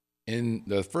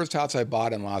 the first house I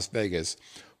bought in Las Vegas,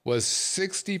 was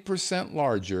 60%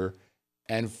 larger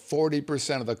and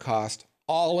 40% of the cost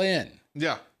all in,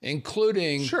 Yeah,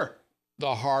 including sure.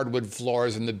 the hardwood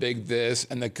floors and the big this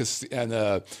and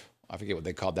the I forget what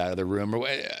they called that other room.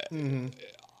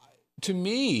 To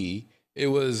me, it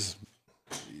was,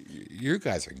 you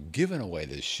guys are giving away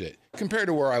this shit compared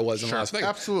to where I was in Sure, Las Vegas.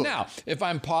 absolutely. Now, if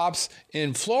I'm Pops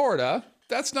in Florida,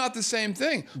 that's not the same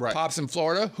thing. Right. Pops in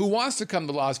Florida who wants to come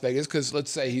to Las Vegas because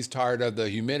let's say he's tired of the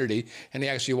humidity and he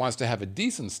actually wants to have a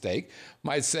decent steak,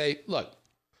 might say, look,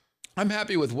 I'm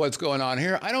happy with what's going on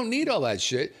here. I don't need all that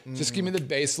shit. Just give me the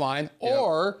baseline.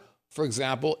 Or, for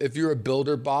example, if you're a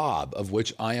builder Bob, of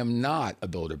which I am not a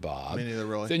builder Bob, Me neither,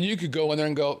 really. then you could go in there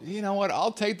and go, you know what,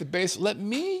 I'll take the base. Let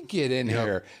me get in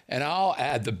here and I'll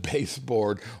add the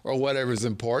baseboard or whatever's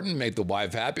important, make the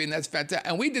wife happy, and that's fantastic.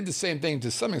 And we did the same thing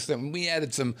to some extent. We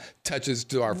added some touches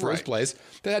to our first place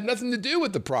that had nothing to do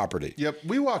with the property. Yep,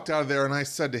 we walked out of there and I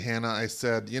said to Hannah, I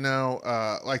said,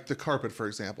 like the carpet, for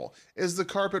example, is the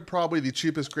carpet probably the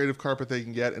cheapest grade of carpet they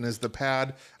can get? And is the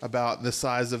pad about the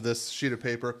size of this sheet of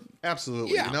paper?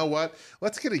 Absolutely. Yeah. You know what?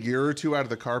 Let's get a year or two out of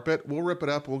the carpet. We'll rip it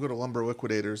up. We'll go to Lumber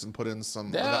Liquidators and put in some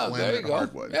of Yeah, that there you laminate go.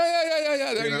 hardwood.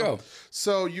 Yeah. There you know? go.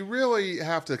 So you really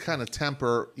have to kind of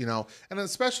temper, and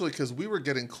especially because we were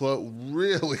getting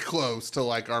really close to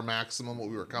like our maximum, what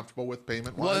we were comfortable with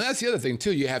payment wise. Well, and that's the other thing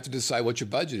too. You have to decide what your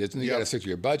budget is, and you Yep. got to stick to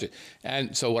your budget.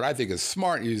 And so, what I think is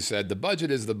smart, you said, the budget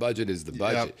is the budget is the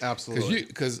budget. absolutely.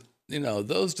 Because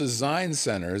those design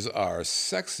centers are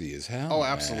sexy as hell. Oh,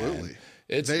 man. absolutely.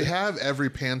 It's They have every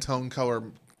Pantone color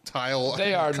tile.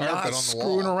 they are carpet not on the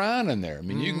screwing wall. around in there. I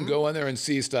mean, you can go in there and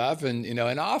see stuff, and and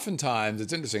oftentimes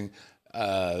it's interesting.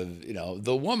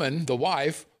 The woman, the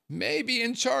wife, may be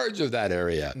in charge of that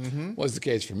area. Was the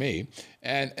case for me,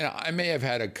 and I may have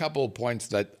had a couple points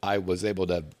that I was able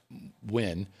to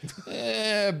win.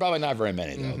 Probably not very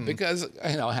many though, because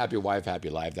happy wife, happy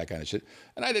life, that kind of shit.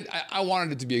 And I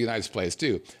wanted it to be a nice place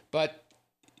too, but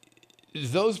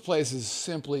those places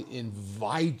simply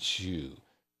invite you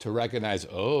to recognize,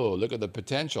 oh, look at the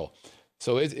potential.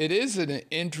 So it is an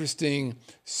interesting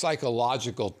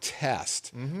psychological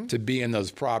test to be in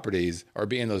those properties or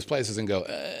be in those places and go,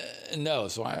 no.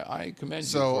 So I commend you.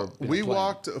 So for we playing.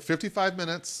 walked 55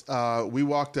 minutes. We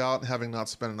walked out having not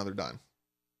spent another dime.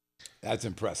 That's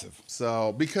impressive.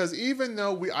 So because even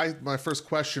though my first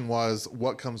question was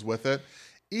what comes with it,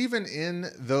 even in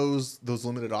those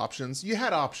limited options, you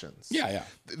had options. Yeah.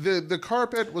 The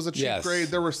carpet was a cheap Yes. grade.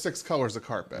 There were 6 colors of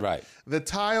carpet. Right. The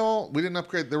tile, we didn't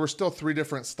upgrade. There were still 3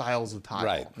 different styles of tile.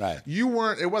 Right.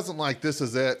 It wasn't like this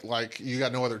is it. Like you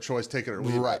got no other choice. Take it or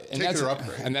leave Right. it. And Take it that's, or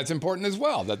upgrade. and that's important as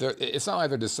well. That it's not like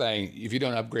they're just saying, if you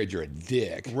don't upgrade, you're a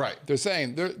dick. Right. They're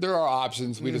saying there are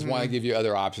options. We just want to give you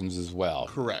other options as well.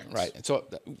 Correct. Right. So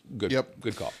good. Yep.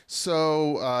 Good call.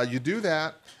 So you do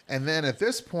that, and then at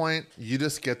this point, you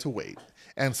just get to wait.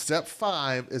 And step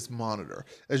 5 is monitor.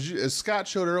 As Scott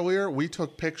showed earlier, we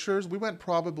took pictures. We went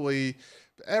probably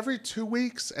every 2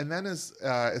 weeks, and then as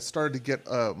it started to get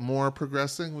more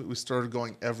progressing, we started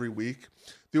going every week.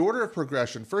 The order of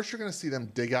progression, first you're going to see them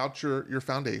dig out your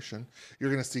foundation. You're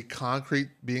going to see concrete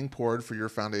being poured for your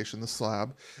foundation, the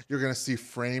slab. You're going to see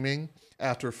framing.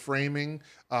 After framing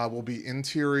will be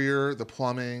interior, the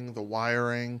plumbing, the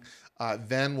wiring.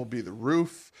 Then will be the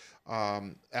roof.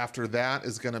 After that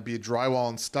is going to be drywall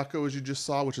and stucco, as you just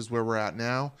saw, which is where we're at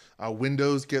now.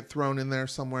 Windows get thrown in there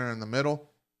somewhere in the middle.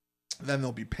 Then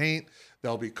there'll be paint,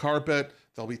 there'll be carpet,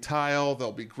 there'll be tile,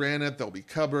 there'll be granite, there'll be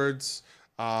cupboards,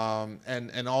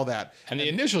 and all that. And the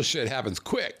initial shit happens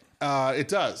quick. It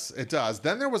does.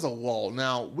 Then there was a lull.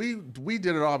 Now we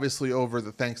did it obviously over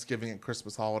the Thanksgiving and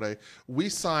Christmas holiday. We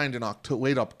signed in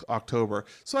late October,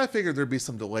 so I figured there'd be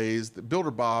some delays. The Builder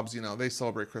Bobs, they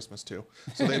celebrate Christmas too,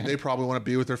 so they probably want to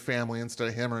be with their family instead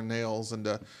of hammering nails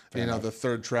into the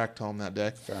third tract home that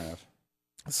day. Fair enough.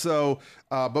 So,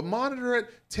 but monitor it,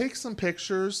 take some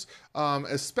pictures,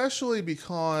 especially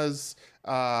because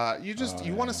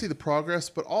You want to see the progress,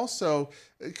 but also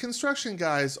construction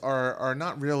guys are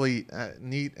not really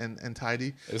neat and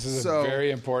tidy. This is a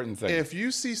very important thing. If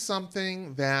you see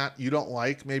something that you don't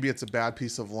like, maybe it's a bad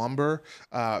piece of lumber,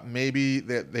 maybe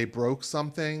that they broke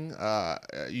something,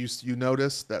 you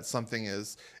notice that something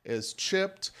is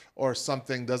chipped or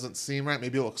something doesn't seem right.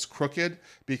 Maybe it looks crooked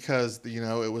because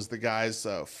it was the guy's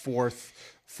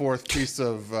fourth piece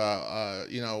of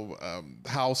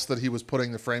house that he was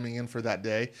putting the framing in for that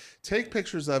day. Take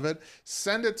pictures of it,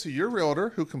 send it to your realtor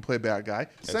who can play bad guy,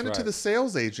 send it to the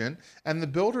sales agent and the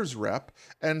builder's rep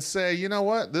and say, you know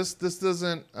what, this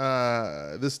doesn't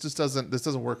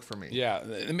work for me. Yeah,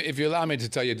 if you allow me to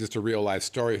tell you just a real life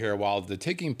story here, while the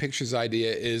taking pictures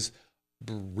idea is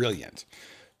brilliant.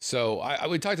 So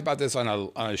we talked about this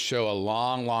on a show a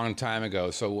long time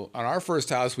ago. So on our first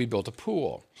house, we built a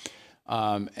pool.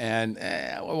 And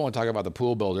I won't talk about the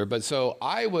pool builder, but so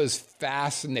I was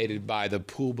fascinated by the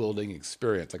pool building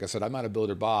experience. Like I said, I'm not a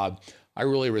builder, Bob. I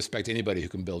really respect anybody who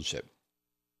can build shit.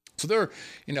 So they're,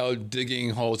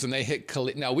 digging holes and they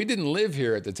hit. Now we didn't live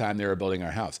here at the time they were building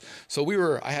our house.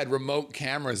 So I had remote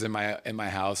cameras in my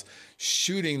house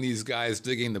shooting these guys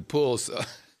digging the pool.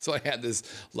 So I had this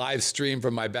live stream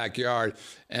from my backyard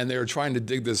and they were trying to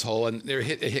dig this hole and it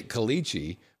hit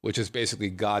caliche, which is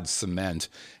basically God's cement,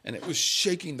 and it was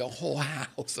shaking the whole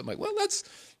house. I'm like, well,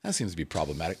 that seems to be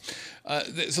problematic.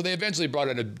 So they eventually brought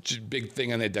in a big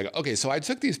thing and they dug. Okay, so I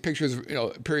took these pictures,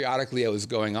 periodically it was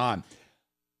going on.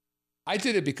 I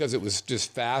did it because it was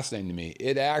just fascinating to me.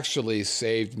 It actually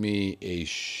saved me a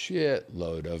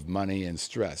shitload of money and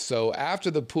stress. So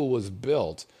after the pool was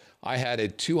built, I had a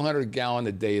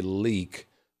 200-gallon-a-day leak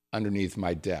underneath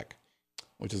my deck,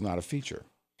 which is not a feature.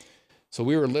 So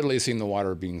we were literally seeing the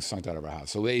water being sucked out of our house.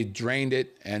 So they drained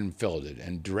it and filled it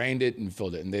and drained it and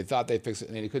filled it. And they thought they fixed it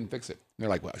and they couldn't fix it. And they're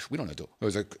like, well, we don't know. There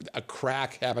was a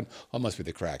crack happened. Oh, it must be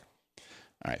the crack.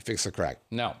 All right, fix the crack.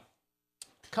 No.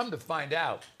 Come to find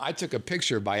out, I took a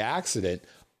picture by accident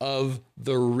of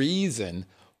the reason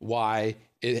why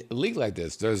it leaked like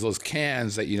this. There's those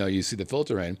cans that, you see the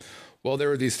filter in. Well, there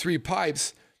were these 3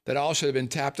 pipes that all should have been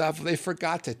tapped off. They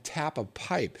forgot to tap a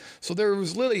pipe. So there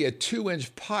was literally a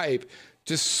 2-inch pipe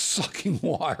just sucking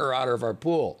water out of our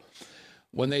pool.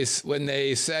 When they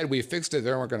said we fixed it,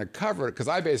 they weren't going to cover it, because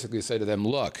I basically said to them,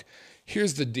 look,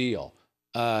 here's the deal.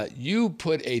 You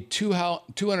put a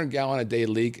 200-gallon-a-day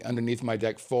leak underneath my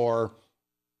deck for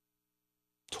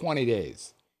 20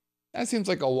 days. That seems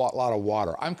like a lot of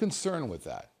water. I'm concerned with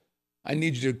that. I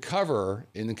need you to cover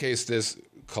in case this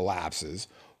collapses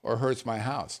or hurts my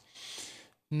house.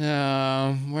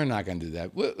 No, we're not going to do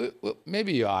that. Well,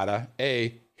 maybe you oughta.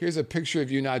 A, here's a picture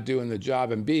of you not doing the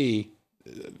job, and B,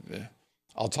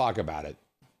 I'll talk about it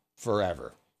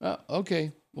forever.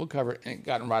 Okay, we'll cover it. And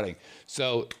got in writing.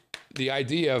 So the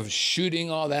idea of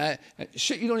shooting all that,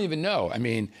 shit you don't even know. I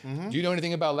mean, do you know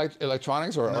anything about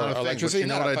electronics or electricity? But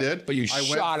you know what I did? But you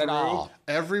shot it all.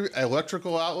 Every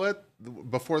electrical outlet,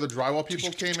 before the drywall people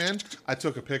came in, I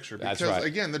took a picture. Because, That's right.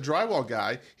 Again, the drywall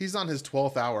guy, he's on his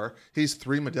 12th hour. He's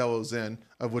 3 Modelo's in,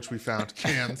 of which we found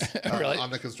cans Really? on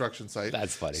the construction site.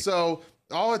 That's funny. So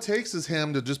all it takes is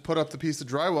him to just put up the piece of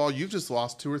drywall. You've just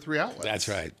lost 2 or 3 outlets.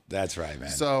 That's right, man.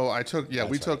 So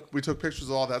we took pictures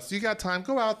of all that. So you got time.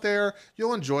 Go out there.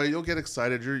 You'll enjoy it. You'll get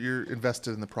excited. You're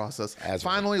invested in the process.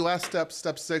 Finally, last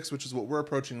step 6, which is what we're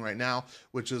approaching right now,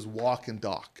 which is walk and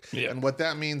dock. Yeah. And what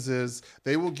that means is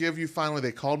they will give you finally.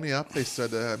 They called me up. They said,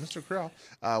 Mr. Corral,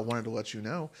 wanted to let you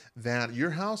know that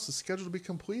your house is scheduled to be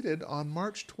completed on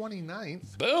March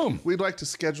 29th. Boom. We'd like to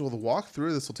schedule the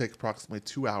walkthrough. This will take approximately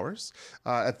 2 hours.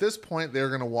 At this point, they're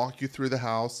going to walk you through the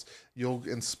house. You'll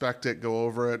inspect it, go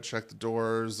over it, check the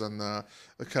doors, and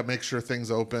make sure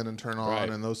things open and turn on,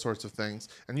 and those sorts of things.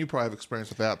 And you probably have experience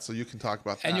with that, so you can talk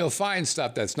about that. And you'll find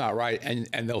stuff that's not right,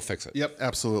 and they'll fix it. Yep,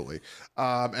 absolutely.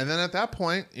 And then at that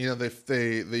point, they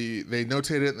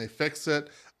notate it and they fix it,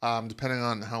 depending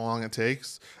on how long it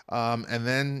takes. And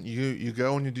then you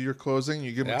go and you do your closing.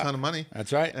 You give them a ton of money.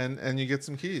 That's right. And you get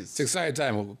some keys. It's an exciting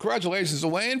time. Well, congratulations to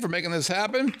Wayne for making this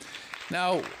happen.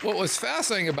 Now, what was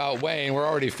fascinating about Wayne, we're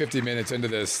already 50 minutes into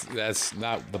this. That's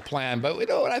not the plan. But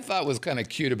what I thought was kind of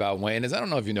cute about Wayne is, I don't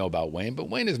know if you know about Wayne, but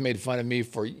Wayne has made fun of me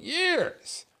for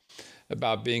years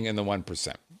about being in the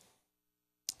 1%.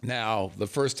 Now, the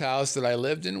first house that I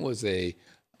lived in was I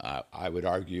would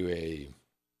argue, a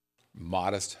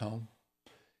modest home.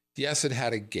 Yes, it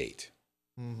had a gate.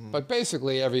 Mm-hmm. But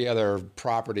basically every other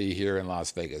property here in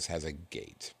Las Vegas has a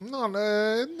gate. No,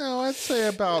 I'd say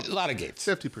about a lot of gates.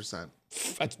 50%.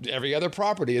 Every other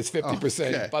property is 50%.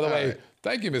 Okay. By the way,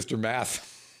 thank you, Mr. Math.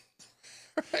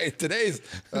 Right, today's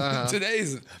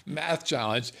math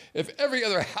challenge. If every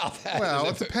other house has, Well,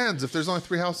 it depends. If there's only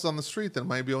 3 houses on the street, then it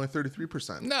might be only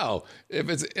 33%. no, if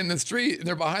it's in the street and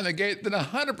they're behind the gate, then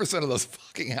 100% of those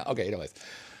fucking okay. Anyways,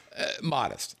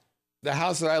 modest. The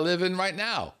house that I live in right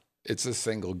now, it's a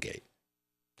single gate.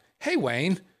 Hey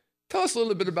Wayne, tell us a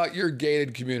little bit about your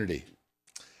gated community.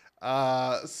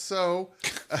 So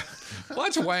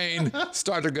Watch Wayne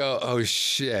start to go, oh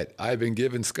shit, I've been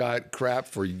giving Scott crap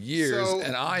for years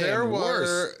and I am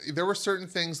worse. There were certain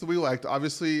things that we liked.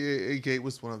 Obviously, a gate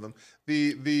was one of them.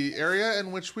 The area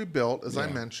in which we built, as I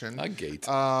mentioned, A gate.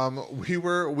 we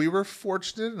were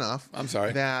fortunate enough. I'm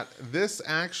sorry. That this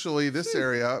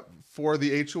area for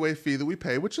the HOA fee that we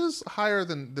pay, which is higher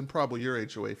than probably your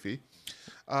HOA fee.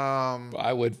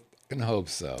 I would fucking hope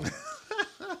so.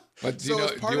 But So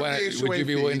as part of the would you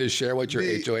be HOA willing to fee, share what your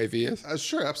HOA fee is?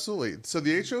 Sure, absolutely. So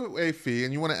the HOA fee,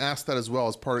 and you want to ask that as well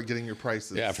as part of getting your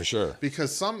prices. Yeah, for sure.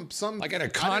 Because some Like in a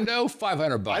condo,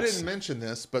 $500. I didn't mention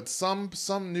this, but some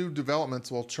new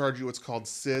developments will charge you what's called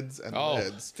SIDS and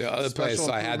LIDs. The other place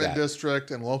Special I had Improvement that.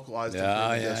 District and Localized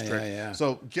Improvement District. Yeah.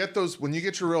 So get those when you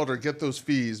get your realtor. Get those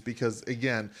fees because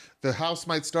again, the house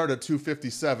might start at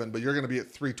 $257, but you're going to be at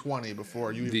 $320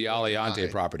 before you. The even Aliante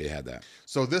buy. property had that.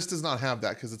 So this does not have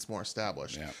that because it's more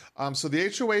established. Yeah. So the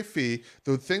HOA fee,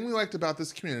 the thing we liked about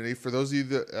this community, for those of you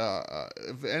that,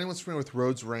 if anyone's familiar with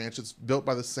Rhodes Ranch, it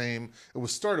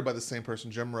was started by the same person,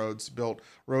 Jim Rhodes, built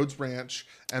Rhodes Ranch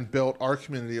and built our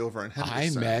community over in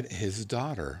Henderson. I met his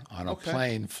daughter on a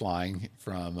plane flying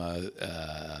from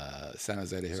San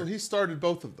Jose to here. So he started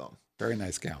both of them. Very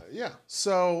nice gal. Yeah.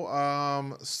 So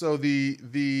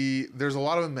there's a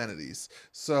lot of amenities.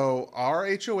 So our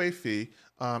HOA fee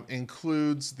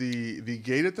includes the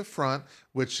gate at the front,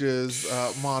 which is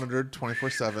monitored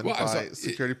 24/7 Well, I'm by sorry.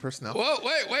 security personnel. Whoa,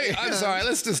 wait. I'm sorry.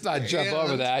 Let's just not jump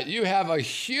over that. You have a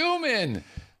human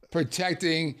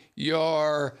protecting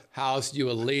your house, you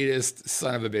elitist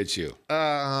son of a bitch, you.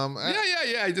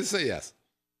 Yeah. Just say yes.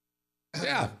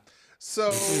 Yeah.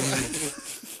 So,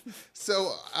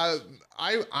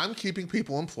 I'm keeping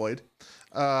people employed.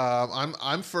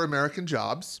 I'm for American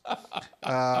jobs,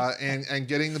 and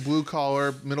getting the blue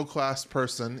collar middle class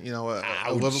person,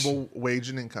 a livable wage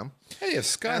and income. Hey, if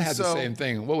Scott had the same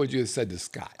thing, what would you have said to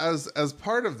Scott? As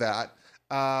part of that,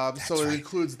 it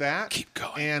includes that. Keep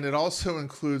going. And it also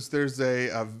includes, there's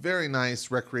a very nice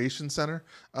recreation center,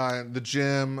 the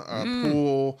gym,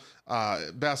 pool,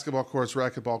 basketball courts,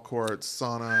 racquetball courts,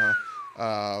 sauna,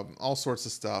 all sorts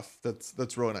of stuff.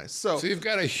 That's really nice. So you've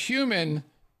got a human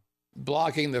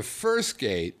blocking the first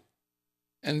gate,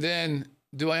 and then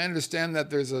do I understand that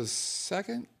there's a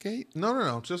second gate?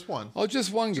 No, just one. Oh,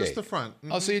 just one gate. Just the front.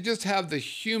 Oh, so you just have the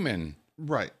human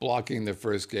Right. blocking the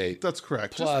first gate. That's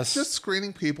correct. Plus just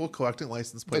screening people, collecting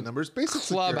license plate numbers, basic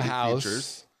security clubhouse,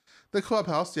 features. The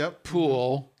clubhouse, yep.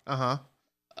 pool,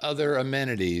 Other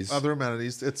amenities.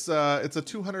 It's a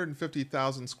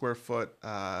 250,000 square foot,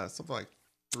 something like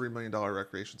 $3 million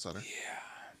recreation center.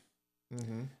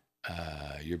 Yeah.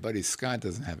 Your buddy Scott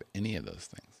doesn't have any of those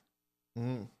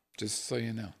things. Just so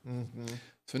you know.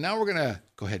 So now we're gonna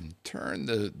go ahead and turn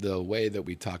the way that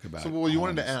we talk about. So, well, you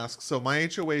wanted to homes. ask. So, my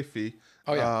HOA fee.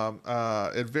 Oh,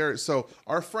 yeah. It varies. So,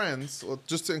 our friends, well,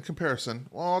 just in comparison.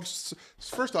 Well,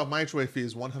 first off, my HOA fee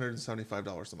is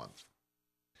 $175 a month.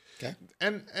 Okay.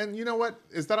 And you know what?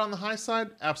 Is that on the high side?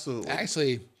 Absolutely.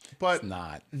 Actually, But it's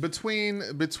not.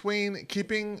 between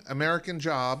keeping American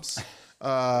jobs,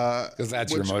 Because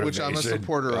that's your motivation. which I'm a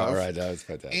supporter of. All right, that's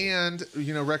fantastic. And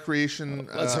recreation.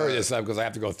 Let's hurry this up because I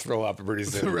have to go throw up pretty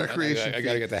soon. The recreation. I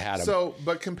got to get the hat on. So,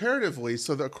 but comparatively,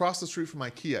 across the street from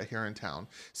IKEA here in town,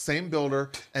 same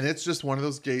builder, and it's just one of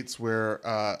those gates where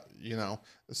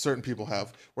certain people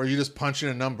have, where you just punch in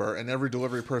a number, and every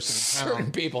delivery person in town,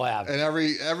 Certain people have. and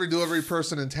every delivery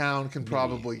person in town can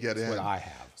probably get in. What I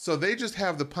have. So they just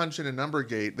have the punch in a number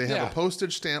gate. They have a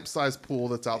postage stamp size pool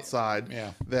that's outside.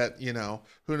 Yeah. That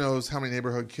who knows how many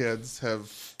neighborhood kids have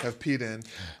peed in.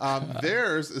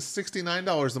 Theirs is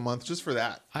 $69 a month just for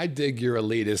that. I dig your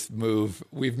elitist move.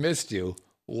 We've missed you.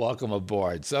 Welcome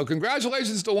aboard. So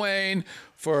congratulations to Wayne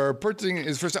for purchasing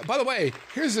his first time. By the way,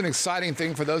 here's an exciting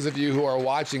thing for those of you who are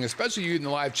watching, especially you in the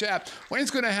live chat.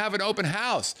 Wayne's going to have an open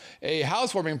house, a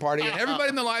housewarming party, and everybody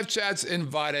in the live chat's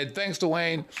invited. Thanks to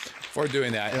Wayne for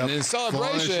doing that. And in As long as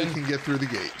celebration, you can get through the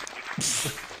gate.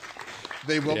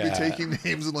 They will be taking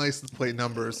names and license plate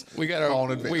numbers. we got to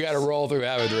roll through.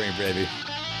 Have a drink, baby.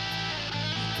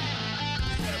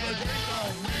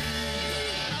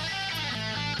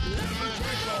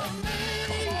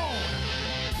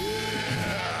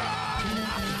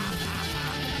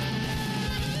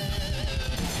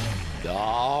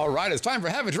 All right, it's time for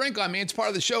Have a Drink on Me. It's part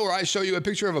of the show where I show you a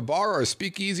picture of a bar or a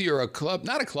speakeasy or a club,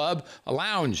 not a club, a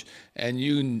lounge, and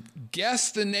you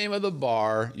guess the name of the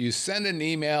bar, you send an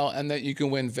email, and then you can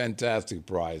win fantastic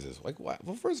prizes. Like what?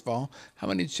 Well, first of all, how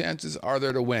many chances are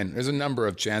there to win? There's a number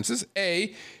of chances.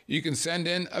 A, you can send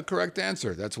in a correct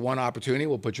answer. That's one opportunity.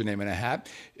 We'll put your name in a hat.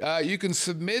 You can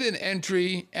submit an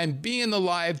entry and be in the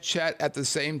live chat at the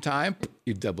same time.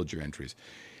 You've doubled your entries.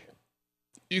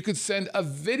 You could send a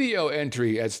video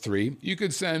entry as 3. You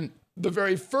could send the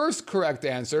very first correct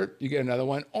answer. You get another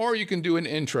one. Or you can do an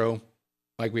intro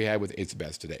like we had with It's the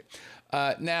Best today.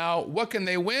 Now, what can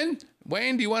they win?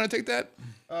 Wayne, do you want to take that?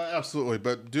 Absolutely,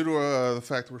 but due to the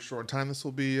fact that we're short on time, this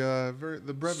will be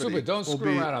the brevity. Super, don't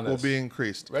screw around on this. Will be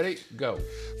increased. Ready? Go.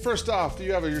 First off,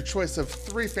 you have your choice of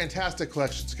 3 fantastic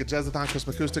collections. Get Jazzathon,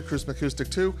 Christmas Acoustic, Christmas Acoustic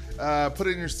 2. Put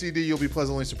it in your CD, you'll be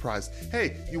pleasantly surprised.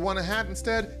 Hey, you want a hat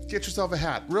instead? Get yourself a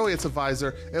hat. Really, it's a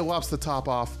visor. It lops the top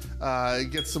off,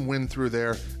 get some wind through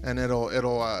there, and it'll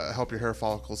help your hair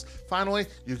follicles. Finally,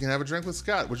 you can have a drink with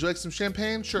Scott. Would you like some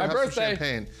champagne? Sure, My have birthday. some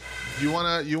champagne. You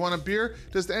want a beer?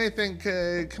 Just anything.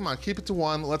 Come on, keep it to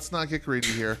 1. Let's not get greedy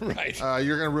here. Right.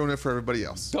 You're gonna ruin it for everybody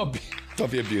else. Don't be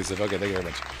abusive. Okay, thank you very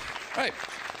much. All right.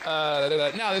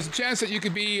 Now, there's a chance that you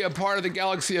could be a part of the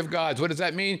galaxy of gods. What does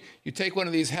that mean? You take one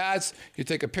of these hats, you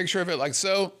take a picture of it like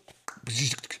so,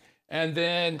 and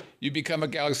then you become a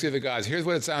galaxy of the gods. Here's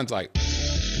what it sounds like.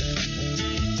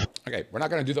 Okay, we're not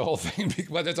going to do the whole thing,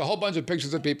 but there's a whole bunch of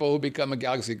pictures of people who become a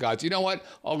galaxy of gods. You know what?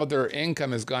 All of their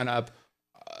income has gone up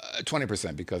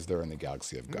 20% because they're in the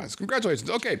galaxy of gods. Congratulations.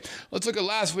 Okay, let's look at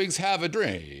last week's Have a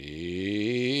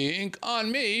Drink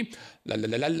on Me. La la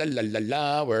la la la la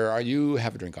la. Where are you?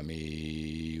 Have a drink on me.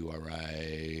 You are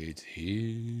right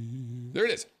here. There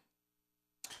it is.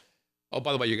 Oh,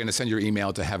 by the way, you're going to send your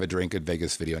email to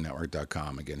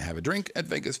haveadrink@vegasvideonetwork.com. Again,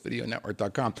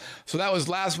 haveadrink@vegasvideonetwork.com. So that was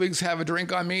last week's Have a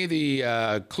Drink on Me.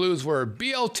 The clues were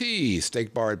BLT,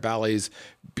 Steak Bar at Bally's,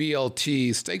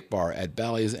 BLT Steak Bar at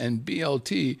Bally's, and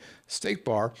BLT Steak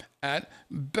Bar at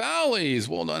Bally's.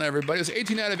 Well done, everybody. It was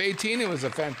 18 out of 18. It was a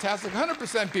fantastic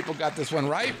 100% people got this one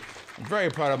right. I'm very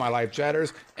proud of my live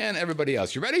chatters and everybody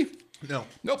else. You ready? No.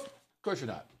 Nope. Of course you're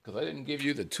not, because I didn't give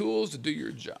you the tools to do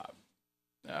your job.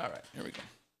 All right, here we go.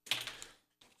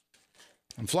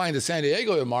 I'm flying to San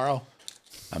Diego tomorrow.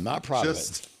 I'm not proud of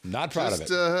it. Not proud of it.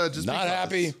 Just not because.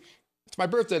 happy. It's my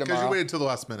birthday Because tomorrow. you waited till the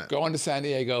last minute. Going to San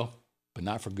Diego, but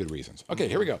not for good reasons. Okay,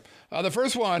 here we go. The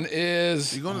first one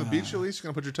is... You going to the beach at least?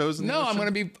 You're going to put your toes in the No, I'm ocean? going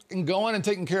to be fucking going and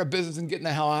taking care of business and getting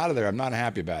the hell out of there. I'm not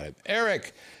happy about it.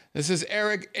 Eric. This is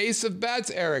Eric, Ace of Bats,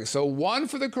 Eric. So 1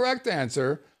 for the correct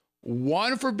answer,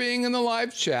 1 for being in the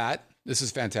live chat. This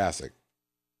is fantastic.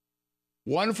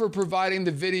 1 for providing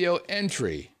the video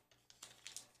entry,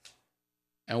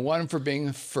 and 1 for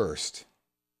being first.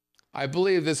 I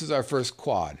believe this is our first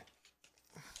quad.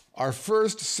 Our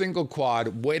first single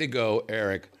quad. Way to go,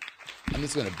 Eric. I'm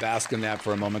just going to bask in that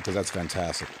for a moment because that's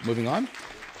fantastic. Moving on.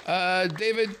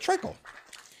 David Treckle.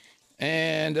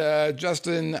 And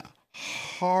Justin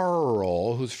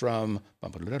Harrell, who's from...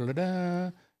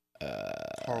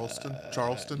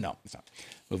 Charleston? No, it's not.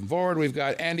 Moving forward, we've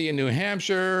got Andy in New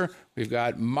Hampshire. We've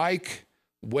got Mike,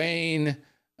 Wayne,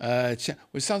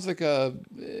 which sounds like a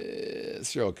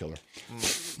serial killer.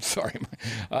 Sorry.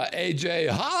 AJ,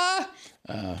 ha!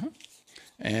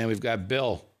 And we've got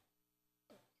Bill.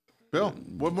 Bill,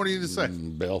 what more do you need to say?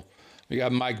 Bill. We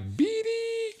got Mike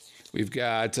Beatty. We've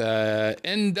got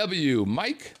NW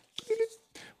Mike.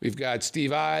 We've got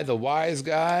Steve I, the wise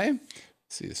guy. Let's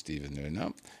see if Steve is there.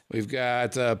 No. We've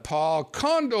got Paul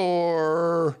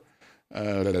Condor,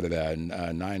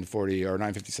 940 or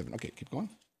 957. Okay, keep going.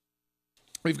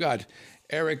 We've got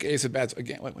Eric Ace of Bats.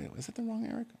 Again, wait, is that the wrong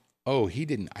Eric? Oh, he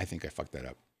didn't. I think I fucked that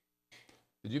up.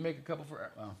 Did you make a couple for...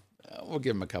 Well, we'll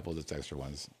give him a couple of just extra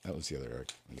ones. That was the other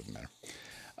Eric. It doesn't matter.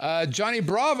 Johnny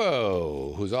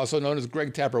Bravo, who's also known as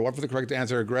Greg Tapper. 1 for the correct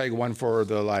answer. Greg, 1 for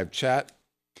the live chat.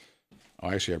 Oh,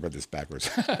 actually, I read this backwards.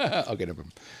 Okay, no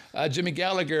problem. Jimmy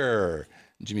Gallagher.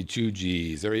 Jimmy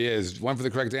Chugees. There he is. 1 for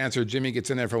the correct answer. Jimmy gets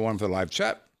in there for 1 for the live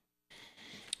chat.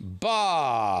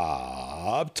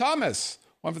 Bob Thomas.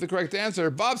 1 for the correct answer.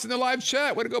 Bob's in the live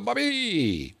chat. Way to go,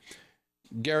 Bobby.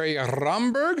 Gary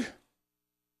Romberg.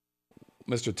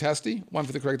 Mr. Testy. 1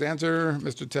 for the correct answer.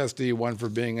 Mr. Testy, 1 for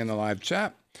being in the live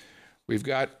chat. We've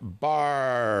got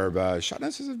Barb.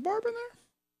 Shotness, is it Barb in there?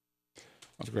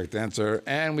 1 for the correct answer.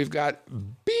 And we've got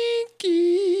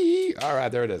Binky. All right,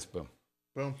 there it is. Boom.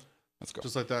 Boom. Let's go.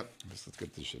 Just like that. Let's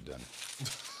get this shit done.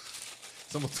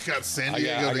 Someone's got San I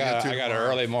Diego to get to. got an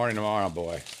early morning tomorrow,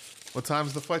 boy. What time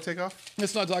does the flight take off?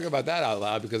 Let's not talk about that out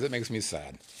loud because it makes me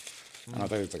sad. I don't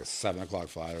think it's like a 7 o'clock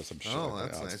flight or some shit. Oh, like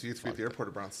that's that. nice. You get to be at the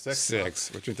airport around 6.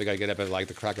 6, which you think I get up at like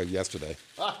the crack of yesterday.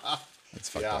 That's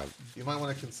fucked Yeah. up. You might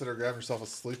want to consider grabbing yourself a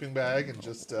sleeping bag and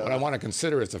just What I want to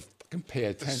consider is to fucking pay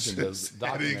attention to Just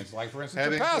documents, like for instance,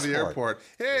 heading your to passport. the airport.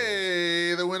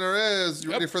 Hey, the winner is.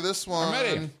 You ready for this one? I'm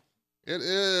ready. It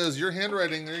is your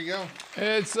handwriting. There you go.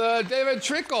 It's David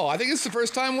Trickle. I think it's the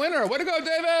first time winner. Way to go,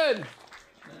 David!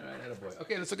 All right, attaboy.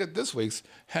 Okay, let's look at this week's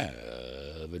Have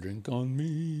a Drink on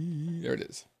Me. There it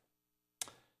is.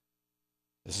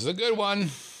 This is a good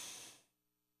one.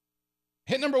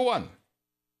 Hit number 1.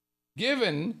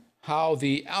 Given how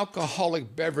the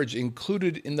alcoholic beverage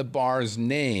included in the bar's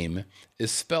name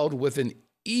is spelled with an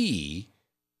E,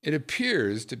 it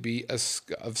appears to be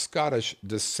of Scottish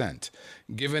descent.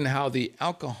 Given how the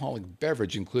alcoholic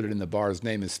beverage included in the bar's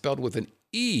name is spelled with an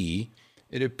E,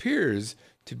 it appears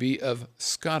to be of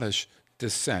Scottish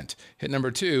descent. Hit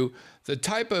number 2. The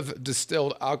type of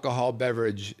distilled alcohol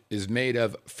beverage is made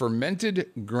of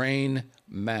fermented grain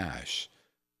mash.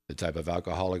 The type of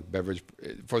alcoholic beverage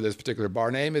for this particular bar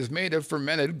name is made of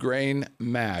fermented grain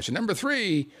mash. And number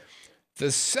 3, the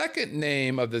second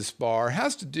name of this bar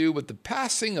has to do with the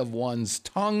passing of one's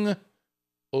tongue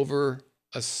over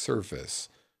a surface.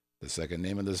 The second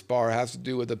name of this bar has to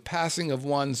do with the passing of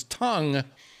one's tongue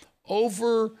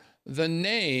over the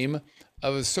name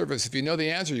of a surface. If you know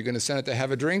the answer, you're going to send it to Have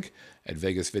a Drink at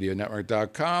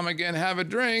VegasVideoNetwork.com. Again, have a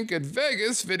drink at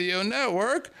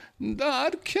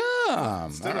VegasVideoNetwork.com.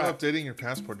 Instead of updating your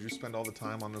passport, do you spend all the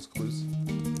time on those clues?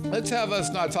 Let's have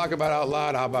us not talk about out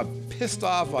loud how about pissed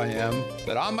off I am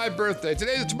that on my birthday,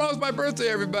 tomorrow's my birthday,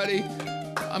 everybody,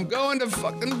 I'm going to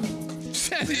fucking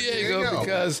San Diego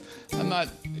because I'm not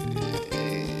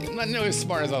nearly as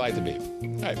smart as I like to be.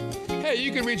 All right. Hey,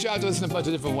 you can reach out to us in a bunch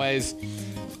of different ways,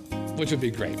 which would be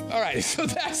great. All right, so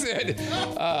that's it.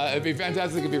 It'd be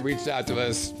fantastic if you reached out to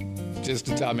us just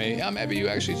to tell me, maybe you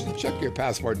actually should check your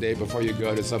passport date before you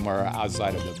go to somewhere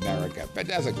outside of America.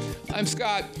 Fantastic. I'm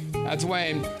Scott. That's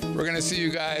Wayne. We're going to see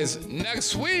you guys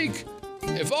next week.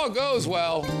 If all goes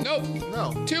well. Nope.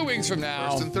 No. 2 weeks from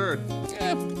now. First and third.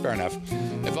 Fair enough.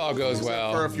 If all goes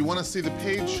well. Or if you want to see the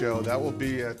paid show, that will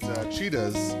be at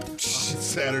Cheetah's on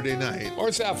Saturday night.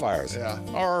 Or Sapphires. Yeah.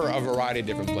 Or a variety of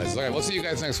different places. Okay, we'll see you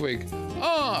guys next week.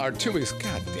 Oh, or 2 weeks.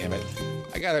 God damn it.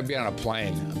 I gotta be on a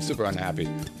plane. I'm super unhappy.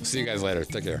 We'll see you guys later.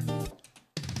 Take care.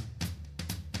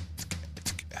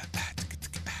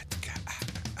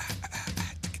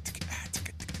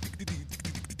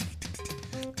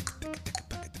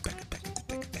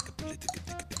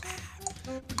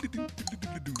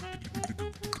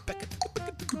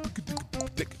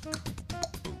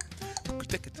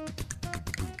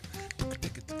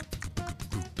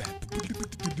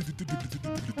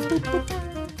 Boop, boop.